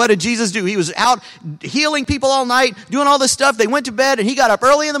chapter 1, what did Jesus do? He was out healing people all night, doing all this stuff. They went to bed, and he got up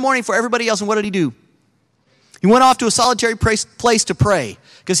early in the morning for everybody else. And what did he do? He went off to a solitary place to pray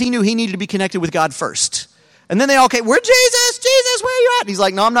because he knew he needed to be connected with God first. And then they all came, where Jesus? Jesus, where are you at? And he's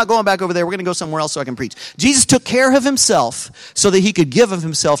like, no, I'm not going back over there. We're going to go somewhere else so I can preach. Jesus took care of himself so that he could give of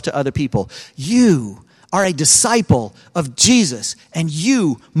himself to other people. You are a disciple of Jesus, and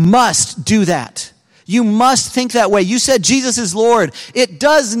you must do that. You must think that way. You said Jesus is Lord. It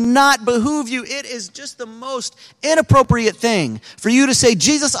does not behoove you. It is just the most inappropriate thing for you to say,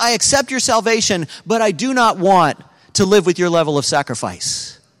 Jesus, I accept your salvation, but I do not want to live with your level of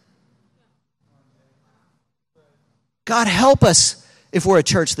sacrifice. God help us if we're a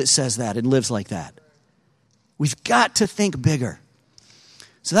church that says that and lives like that. We've got to think bigger.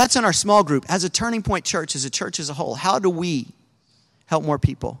 So that's in our small group. As a Turning Point church, as a church as a whole, how do we help more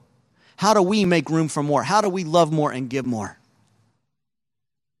people? How do we make room for more? How do we love more and give more?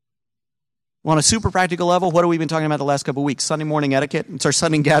 On a super practical level, what have we been talking about the last couple of weeks? Sunday morning etiquette. It's our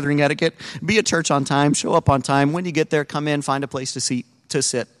Sunday gathering etiquette. Be at church on time. Show up on time. When you get there, come in, find a place to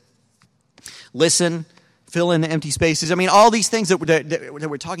sit. Listen. Fill in the empty spaces. I mean, all these things that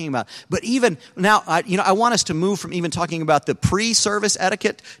we're talking about. But even now, I want us to move from even talking about the pre-service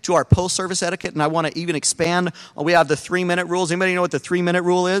etiquette to our post-service etiquette, and I want to even expand. We have the 3-minute rules. Anybody know what the 3-minute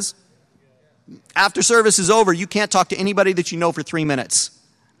rule is? After service is over, you can't talk to anybody that you know for 3 minutes.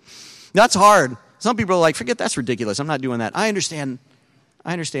 That's hard. Some people are like, forget, that's ridiculous. I'm not doing that. I understand.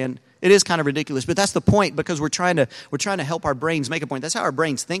 It is kind of ridiculous, but that's the point, because we're trying to help our brains make a point. That's how our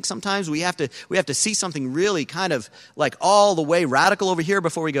brains think sometimes. We have to see something really kind of like all the way radical over here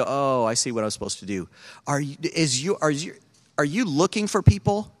before we go, oh, I see what I was supposed to do. Are you looking for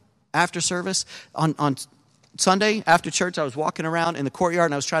people after service? On Sunday after church, I was walking around in the courtyard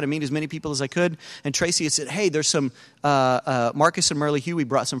and I was trying to meet as many people as I could. And Tracy had said, hey, there's some Marcus and Merle Hugh. We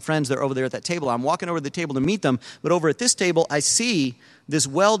brought some friends. They're over there at that table. I'm walking over to the table to meet them. But over at this table, I see this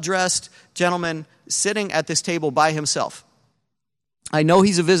well-dressed gentleman sitting at this table by himself. I know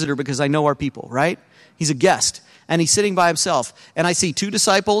he's a visitor because I know our people, right? He's a guest. And he's sitting by himself. And I see 2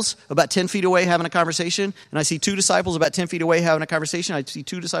 disciples about 10 feet away having a conversation. And I see 2 disciples about 10 feet away having a conversation. I see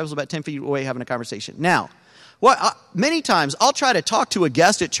 2 disciples about 10 feet away having a conversation. Now, many times I'll try to talk to a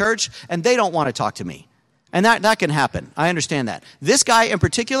guest at church and they don't want to talk to me. And that can happen. I understand that. This guy in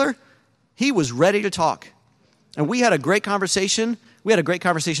particular, he was ready to talk. And we had a great conversation. We had a great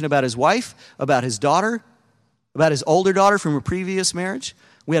conversation about his wife, about his daughter, about his older daughter from a previous marriage.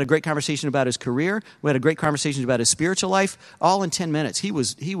 We had a great conversation about his career. We had a great conversation about his spiritual life, all in 10 minutes. He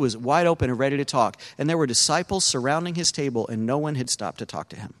was wide open and ready to talk. And there were disciples surrounding his table, and no one had stopped to talk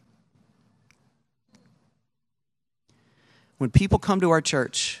to him. When people come to our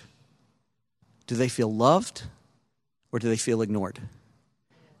church, do they feel loved or do they feel ignored?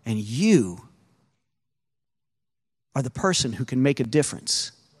 And you are the person who can make a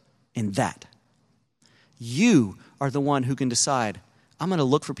difference in that. You are the one who can decide, I'm going to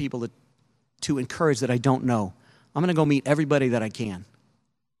look for people to encourage that I don't know. I'm going to go meet everybody that I can.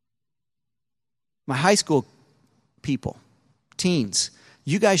 My high school people, teens,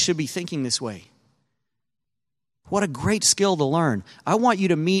 you guys should be thinking this way. What a great skill to learn. I want you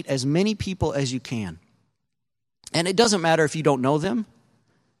to meet as many people as you can. And it doesn't matter if you don't know them.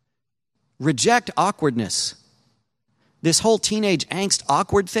 Reject awkwardness. This whole teenage angst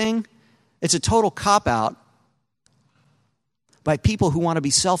awkward thing, it's a total cop-out. by people who want to be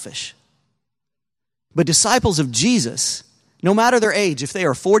selfish. But disciples of Jesus, no matter their age, if they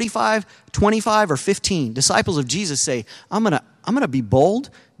are 45, 25, or 15, disciples of Jesus say, I'm gonna be bold.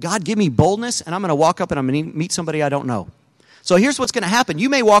 God, give me boldness, and I'm going to walk up and I'm going to meet somebody I don't know. So here's what's going to happen. You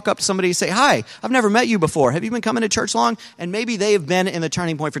may walk up to somebody and say, hi, I've never met you before. Have you been coming to church long? And maybe they have been in the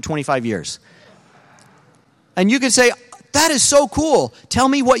Turning Point for 25 years. And you can say, that is so cool. Tell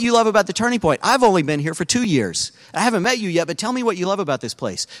me what you love about the Turning Point. I've only been here for 2 years. I haven't met you yet, but tell me what you love about this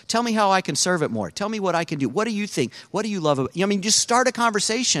place. Tell me how I can serve it more. Tell me what I can do. What do you think? What do you love about it? I mean, just start a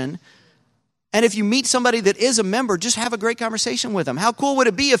conversation. And if you meet somebody that is a member, just have a great conversation with them. How cool would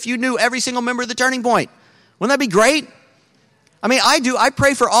it be if you knew every single member of the Turning Point? Wouldn't that be great? I mean, I do. I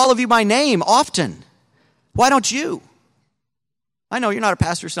pray for all of you by name often. Why don't you? I know you're not a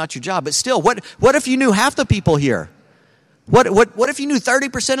pastor. It's not your job. But still, what if you knew half the people here? What if you knew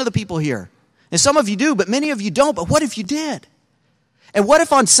 30% of the people here? And some of you do, but many of you don't. But what if you did? And what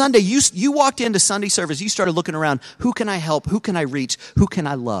if on Sunday you walked into Sunday service, you started looking around, who can I help? Who can I reach? Who can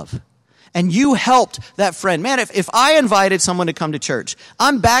I love? And you helped that friend. Man, if I invited someone to come to church,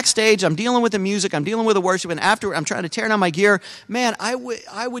 I'm backstage, I'm dealing with the music, I'm dealing with the worship, and after I'm trying to tear down my gear, man, I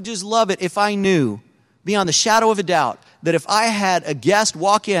would just love it if I knew, beyond the shadow of a doubt, that if I had a guest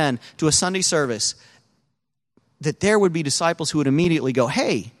walk in to a Sunday service, that there would be disciples who would immediately go,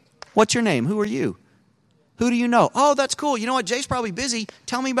 hey, what's your name? Who are you? Who do you know? Oh, that's cool. You know what? Jay's probably busy.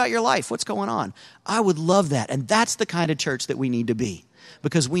 Tell me about your life. What's going on? I would love that. And that's the kind of church that we need to be.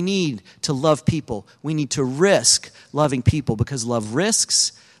 Because we need to love people. We need to risk loving people because love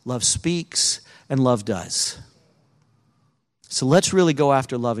risks, love speaks, and love does. So let's really go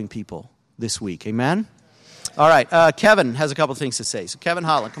after loving people this week. Amen? All right. Kevin has a couple things to say. So Kevin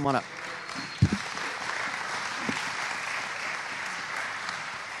Holland, come on up.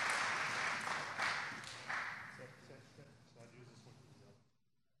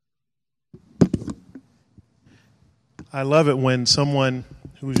 I love it when someone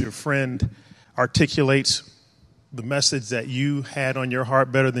who's your friend articulates the message that you had on your heart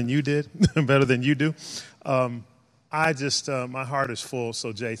better than you did, better than you do. My heart is full.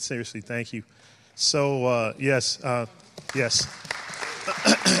 So Jay, seriously, thank you. So yes.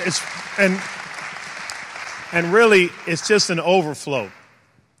 and really, it's just an overflow.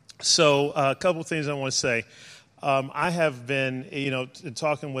 So a couple things I want to say. I have been,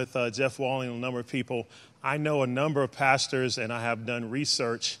 talking with Jeff Walling and a number of people. I know a number of pastors, and I have done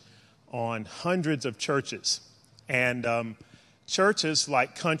research on hundreds of churches. And churches,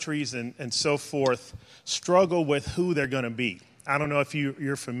 like countries and so forth, struggle with who they're going to be. I don't know if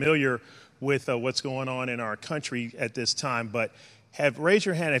you're familiar with what's going on in our country at this time, but raise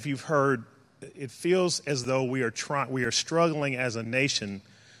your hand if you've heard. It feels as though we are struggling as a nation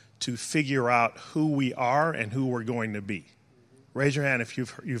to figure out who we are and who we're going to be. Raise your hand if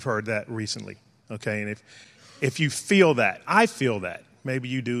you've heard that recently. Okay, and if you feel that, I feel that. Maybe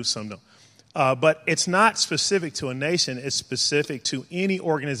you do, some don't. But it's not specific to a nation. It's specific to any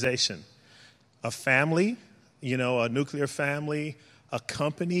organization. A family, a nuclear family, a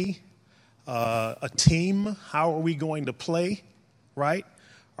company, a team. How are we going to play, right?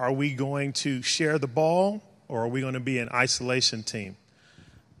 Are we going to share the ball, or are we going to be an isolation team?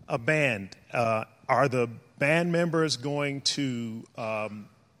 A band. Are the band members going to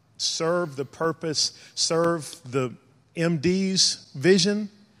serve the purpose, serve the MD's vision,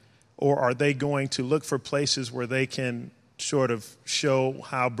 or are they going to look for places where they can sort of show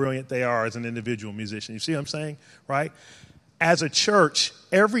how brilliant they are as an individual musician? You see what I'm saying, right? As a church,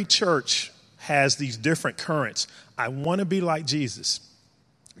 every church has these different currents. I want to be like Jesus.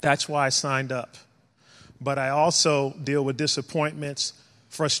 That's why I signed up. But I also deal with disappointments,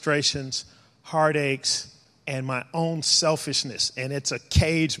 frustrations, heartaches, and my own selfishness. And it's a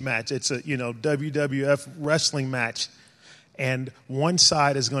cage match. It's a, WWF wrestling match. And one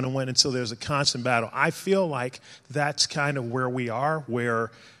side is going to win until there's a constant battle. I feel like that's kind of where we are,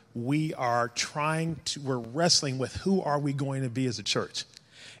 where we are we're wrestling with who are we going to be as a church.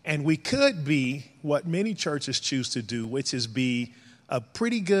 And we could be what many churches choose to do, which is be a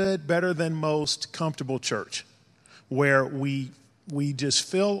pretty good, better than most, comfortable church, where we just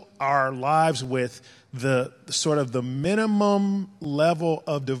fill our lives with the sort of the minimum level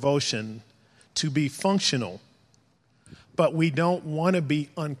of devotion to be functional, but we don't want to be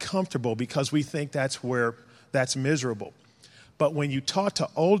uncomfortable because we think that's miserable. But when you talk to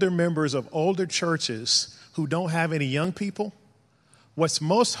older members of older churches who don't have any young people, what's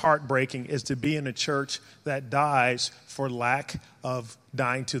most heartbreaking is to be in a church that dies for lack of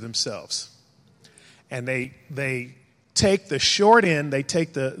dying to themselves. And they take the short end, they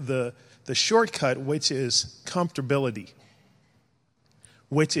take the shortcut, which is comfortability.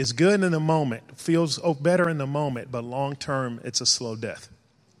 which is good in the moment, feels better in the moment, but long term, it's a slow death.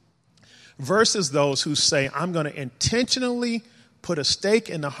 Versus those who say, I'm going to intentionally put a stake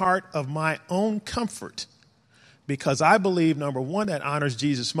in the heart of my own comfort because I believe, number one, that honors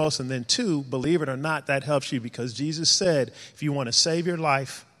Jesus most, and then two, believe it or not, that helps you because Jesus said, if you want to save your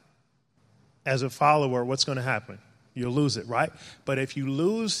life as a follower, what's going to happen? You'll lose it, right? But if you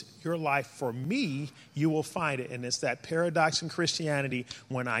lose your life for me, you will find it. And it's that paradox in Christianity.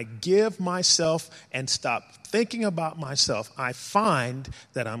 When I give myself and stop thinking about myself, I find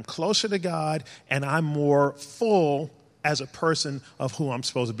that I'm closer to God and I'm more full as a person of who I'm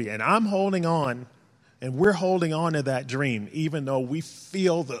supposed to be. And I'm holding on, and we're holding on to that dream, even though we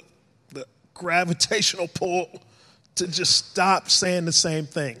feel the gravitational pull to just stop saying the same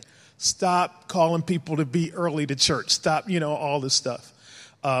thing. Stop calling people to be early to church. Stop, all this stuff.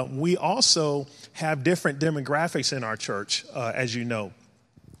 We also have different demographics in our church, as you know.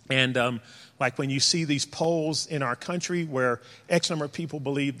 And like when you see these polls in our country where X number of people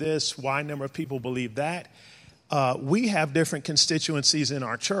believe this, Y number of people believe that, we have different constituencies in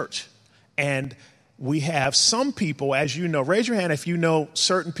our church. And we have some people, as you know, raise your hand if you know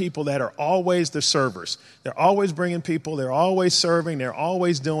certain people that are always the servers. They're always bringing people. They're always serving. They're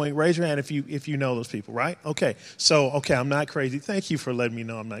always doing. Raise your hand if you know those people, right? Okay. Okay, I'm not crazy. Thank you for letting me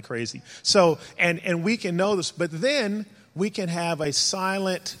know I'm not crazy. So, and we can know this, but then we can have a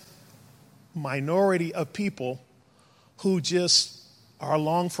silent minority of people who just are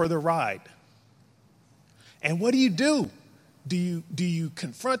along for the ride. And what do? Do you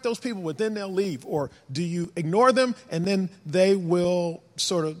confront those people, but then they'll leave? Or do you ignore them and then they will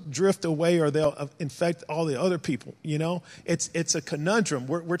sort of drift away or they'll infect all the other people? It's a conundrum.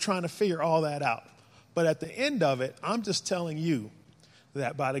 We're trying to figure all that out. But at the end of it, I'm just telling you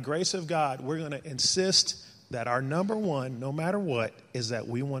that by the grace of God, we're going to insist that our number one, no matter what, is that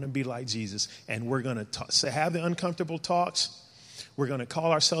we want to be like Jesus. And we're going to have the uncomfortable talks. We're going to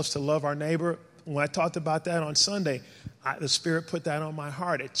call ourselves to love our neighbor. When I talked about that on Sunday, the Spirit put that on my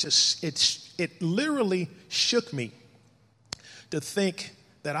heart. It literally shook me to think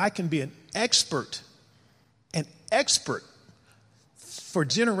that I can be an expert for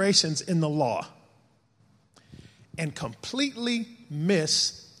generations in the law and completely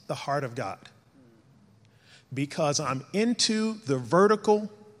miss the heart of God because I'm into the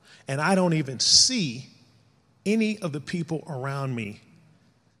vertical and I don't even see any of the people around me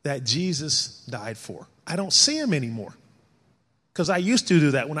that Jesus died for. I don't see him anymore. Because I used to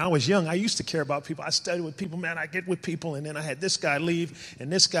do that when I was young. I used to care about people. I studied with people. Man, I get with people. And then I had this guy leave.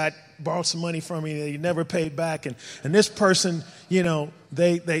 And this guy borrowed some money from me that he never paid back. And this person,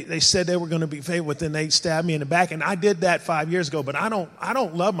 they said they were going to be faithful, but then they stabbed me in the back. And I did that 5 years ago. But I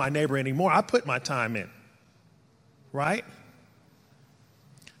don't love my neighbor anymore. I put my time in. Right?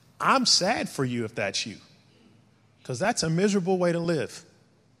 I'm sad for you if that's you. Because that's a miserable way to live.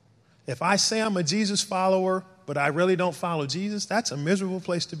 If I say I'm a Jesus follower, but I really don't follow Jesus, that's a miserable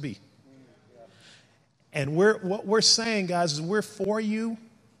place to be. And what we're saying, guys, is we're for you,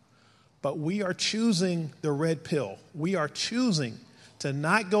 but we are choosing the red pill. We are choosing to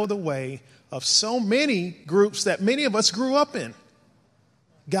not go the way of so many groups that many of us grew up in.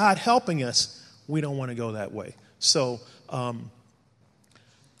 God helping us, we don't want to go that way. So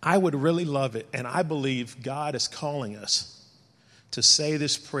I would really love it, and I believe God is calling us to say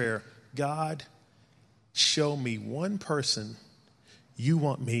this prayer: God, show me one person you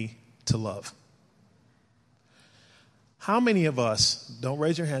want me to love. How many of us, don't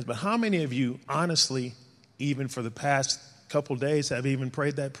raise your hands, but how many of you, honestly, even for the past couple days, have even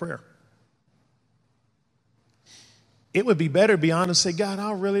prayed that prayer? It would be better to be honest and say, God,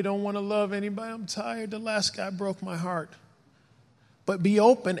 I really don't want to love anybody. I'm tired. The last guy broke my heart. But be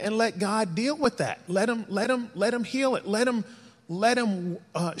open and let God deal with that. Let him heal it. Let him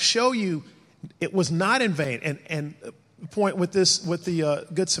show you it was not in vain. And the point with the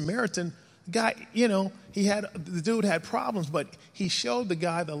Good Samaritan guy, the dude had problems, but he showed the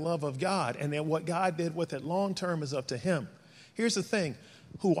guy the love of God. And then what God did with it long term is up to him. Here's the thing.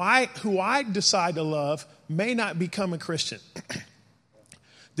 Who I decide to love may not become a Christian.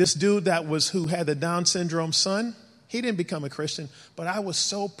 This dude who had the Down syndrome son, he didn't become a Christian, but I was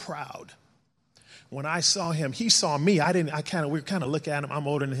so proud. When I saw him, he saw me. We were kind of looking at him. I'm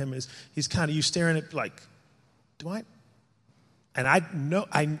older than him. He's kind of, you staring at like, do I? And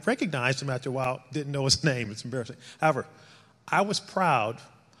I recognized him after a while, didn't know his name. It's embarrassing. However, I was proud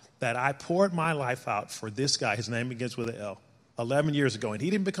that I poured my life out for this guy. His name begins with an L, 11 years ago. And he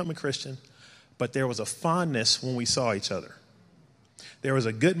didn't become a Christian, but there was a fondness when we saw each other. There was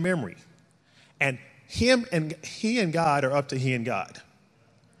a good memory. And he and God are up to he and God.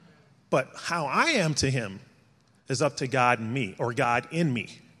 But how I am to him is up to God and me, or God in me.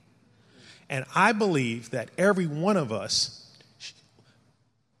 And I believe that every one of us,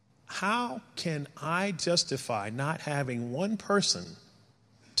 how can I justify not having one person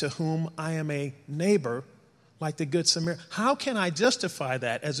to whom I am a neighbor like the Good Samaritan? How can I justify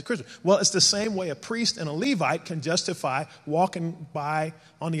that as a Christian? Well, it's the same way a priest and a Levite can justify walking by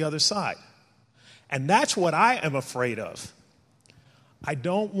on the other side. And that's what I am afraid of. I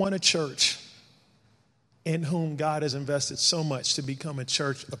don't want a church in whom God has invested so much to become a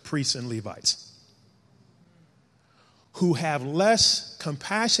church of priests and Levites who have less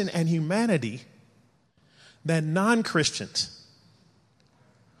compassion and humanity than non-Christians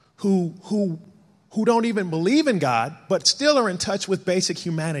who don't even believe in God, but still are in touch with basic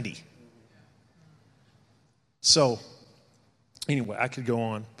humanity. So, anyway, I could go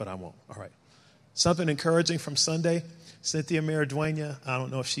on, but I won't. All right. Something encouraging from Sunday. Cynthia Mariduena, I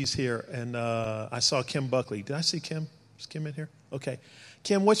don't know if she's here, and I saw Kim Buckley. Did I see Kim? Is Kim in here? Okay.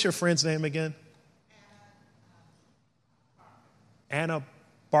 Kim, what's your friend's name again? Anna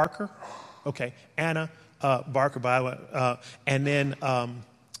Barker? Okay. Anna Barker. And then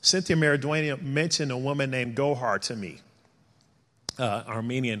Cynthia Mariduena mentioned a woman named Gohar to me,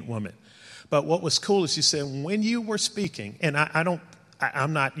 Armenian woman. But what was cool is she said, when you were speaking, and I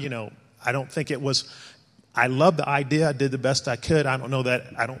don't think it was, I love the idea. I did the best I could. I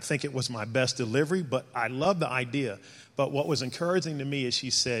don't think it was my best delivery, but I love the idea. But what was encouraging to me is she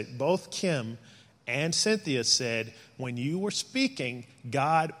said, both Kim and Cynthia said, when you were speaking,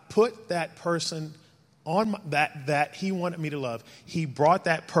 God put that person on that he wanted me to love. He brought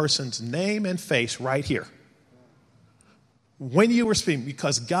that person's name and face right here. When you were speaking,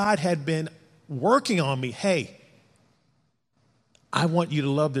 because God had been working on me, hey, I want you to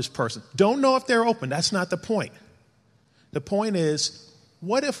love this person. Don't know if they're open. That's not the point. The point is,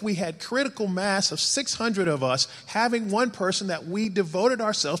 what if we had critical mass of 600 of us having one person that we devoted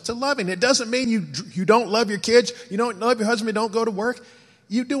ourselves to loving? It doesn't mean you don't love your kids, you don't love your husband, you don't go to work.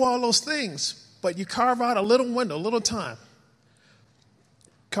 You do all those things, but you carve out a little window, a little time.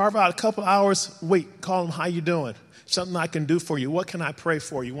 Carve out a couple hours a week. Call them, how you doing? Something I can do for you. What can I pray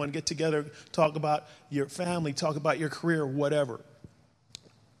for? You want to get together, talk about your family, talk about your career, whatever.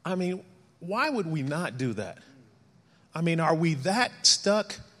 I mean, why would we not do that? I mean, are we that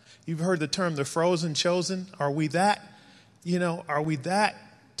stuck? You've heard the term the frozen chosen. Are we that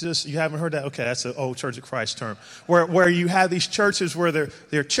just, you haven't heard that? Okay, that's an old Church of Christ term. Where you have these churches where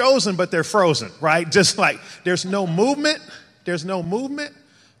they're chosen, but they're frozen, right? Just like there's no movement.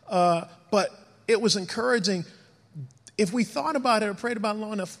 But it was encouraging. If we thought about it or prayed about it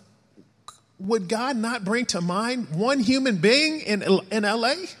long enough, would God not bring to mind one human being in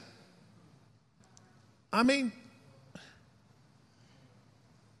LA? I mean,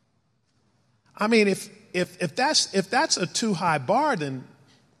 if that's a too high bar, then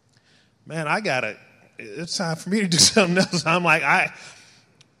man, it's time for me to do something else.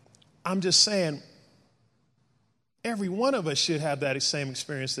 I'm just saying, every one of us should have that same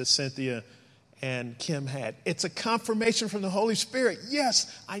experience that Cynthia and Kim had. It's a confirmation from the Holy Spirit.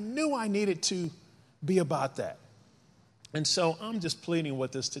 Yes, I knew I needed to be about that. And so I'm just pleading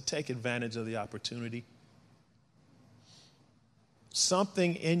with us to take advantage of the opportunity.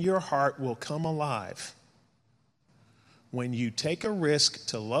 Something in your heart will come alive when you take a risk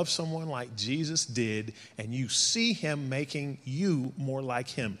to love someone like Jesus did and you see him making you more like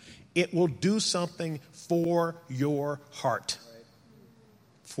him. It will do something for your heart.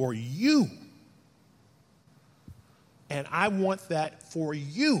 For you. And I want that for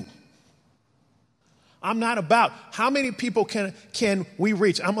you. I'm not about how many people can we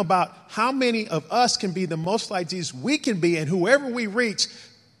reach. I'm about how many of us can be the most like Jesus we can be, and whoever we reach,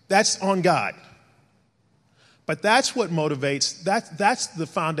 that's on God. But that's what motivates, that's the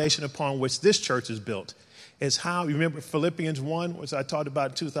foundation upon which this church is built, is how, you remember Philippians 1, which I talked about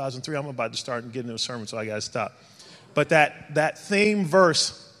in 2003. I'm about to start and get into a sermon, so I got to stop. But that theme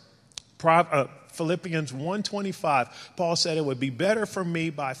verse, Philippians 1:25, Paul said it would be better for me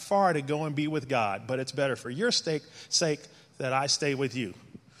by far to go and be with God, but it's better for your sake that I stay with you.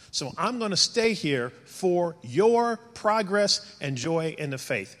 So I'm going to stay here for your progress and joy in the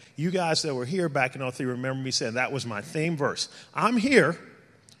faith. You guys that were here back in 2003 remember me saying that was my theme verse. I'm here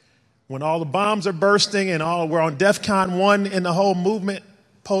when all the bombs are bursting and we're on DEFCON 1 in the whole movement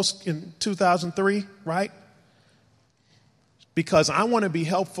post in 2003, right? Because I want to be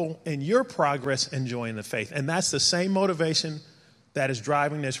helpful in your progress and joy in the faith. And that's the same motivation that is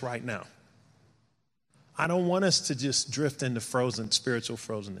driving this right now. I don't want us to just drift into spiritual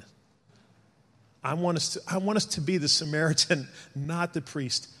frozenness. I want us to be the Samaritan, not the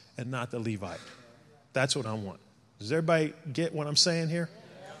priest and not the Levite. That's what I want. Does everybody get what I'm saying here?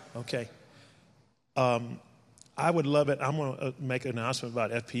 Okay. I would love it. I'm going to make an announcement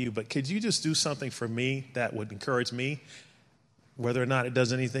about FPU, but could you just do something for me that would encourage me, whether or not it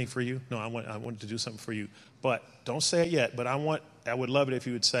does anything for you? No, I want to do something for you. But don't say it yet, but I would love it if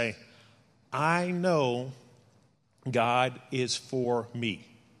you would say, I know God is for me.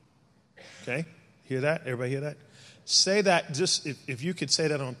 Okay? Hear that? Everybody hear that? Say that, just if you could say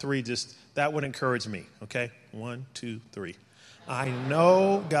that on 3, just that would encourage me. Okay? 1, 2, 3. I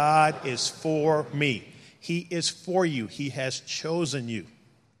know God is for me. He is for you. He has chosen you.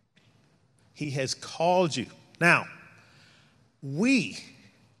 He has called you. Now, we,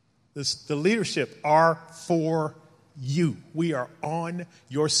 the leadership, are for you. We are on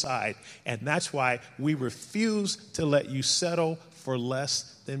your side. And that's why we refuse to let you settle for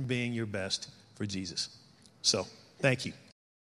less than being your best for Jesus. So, thank you.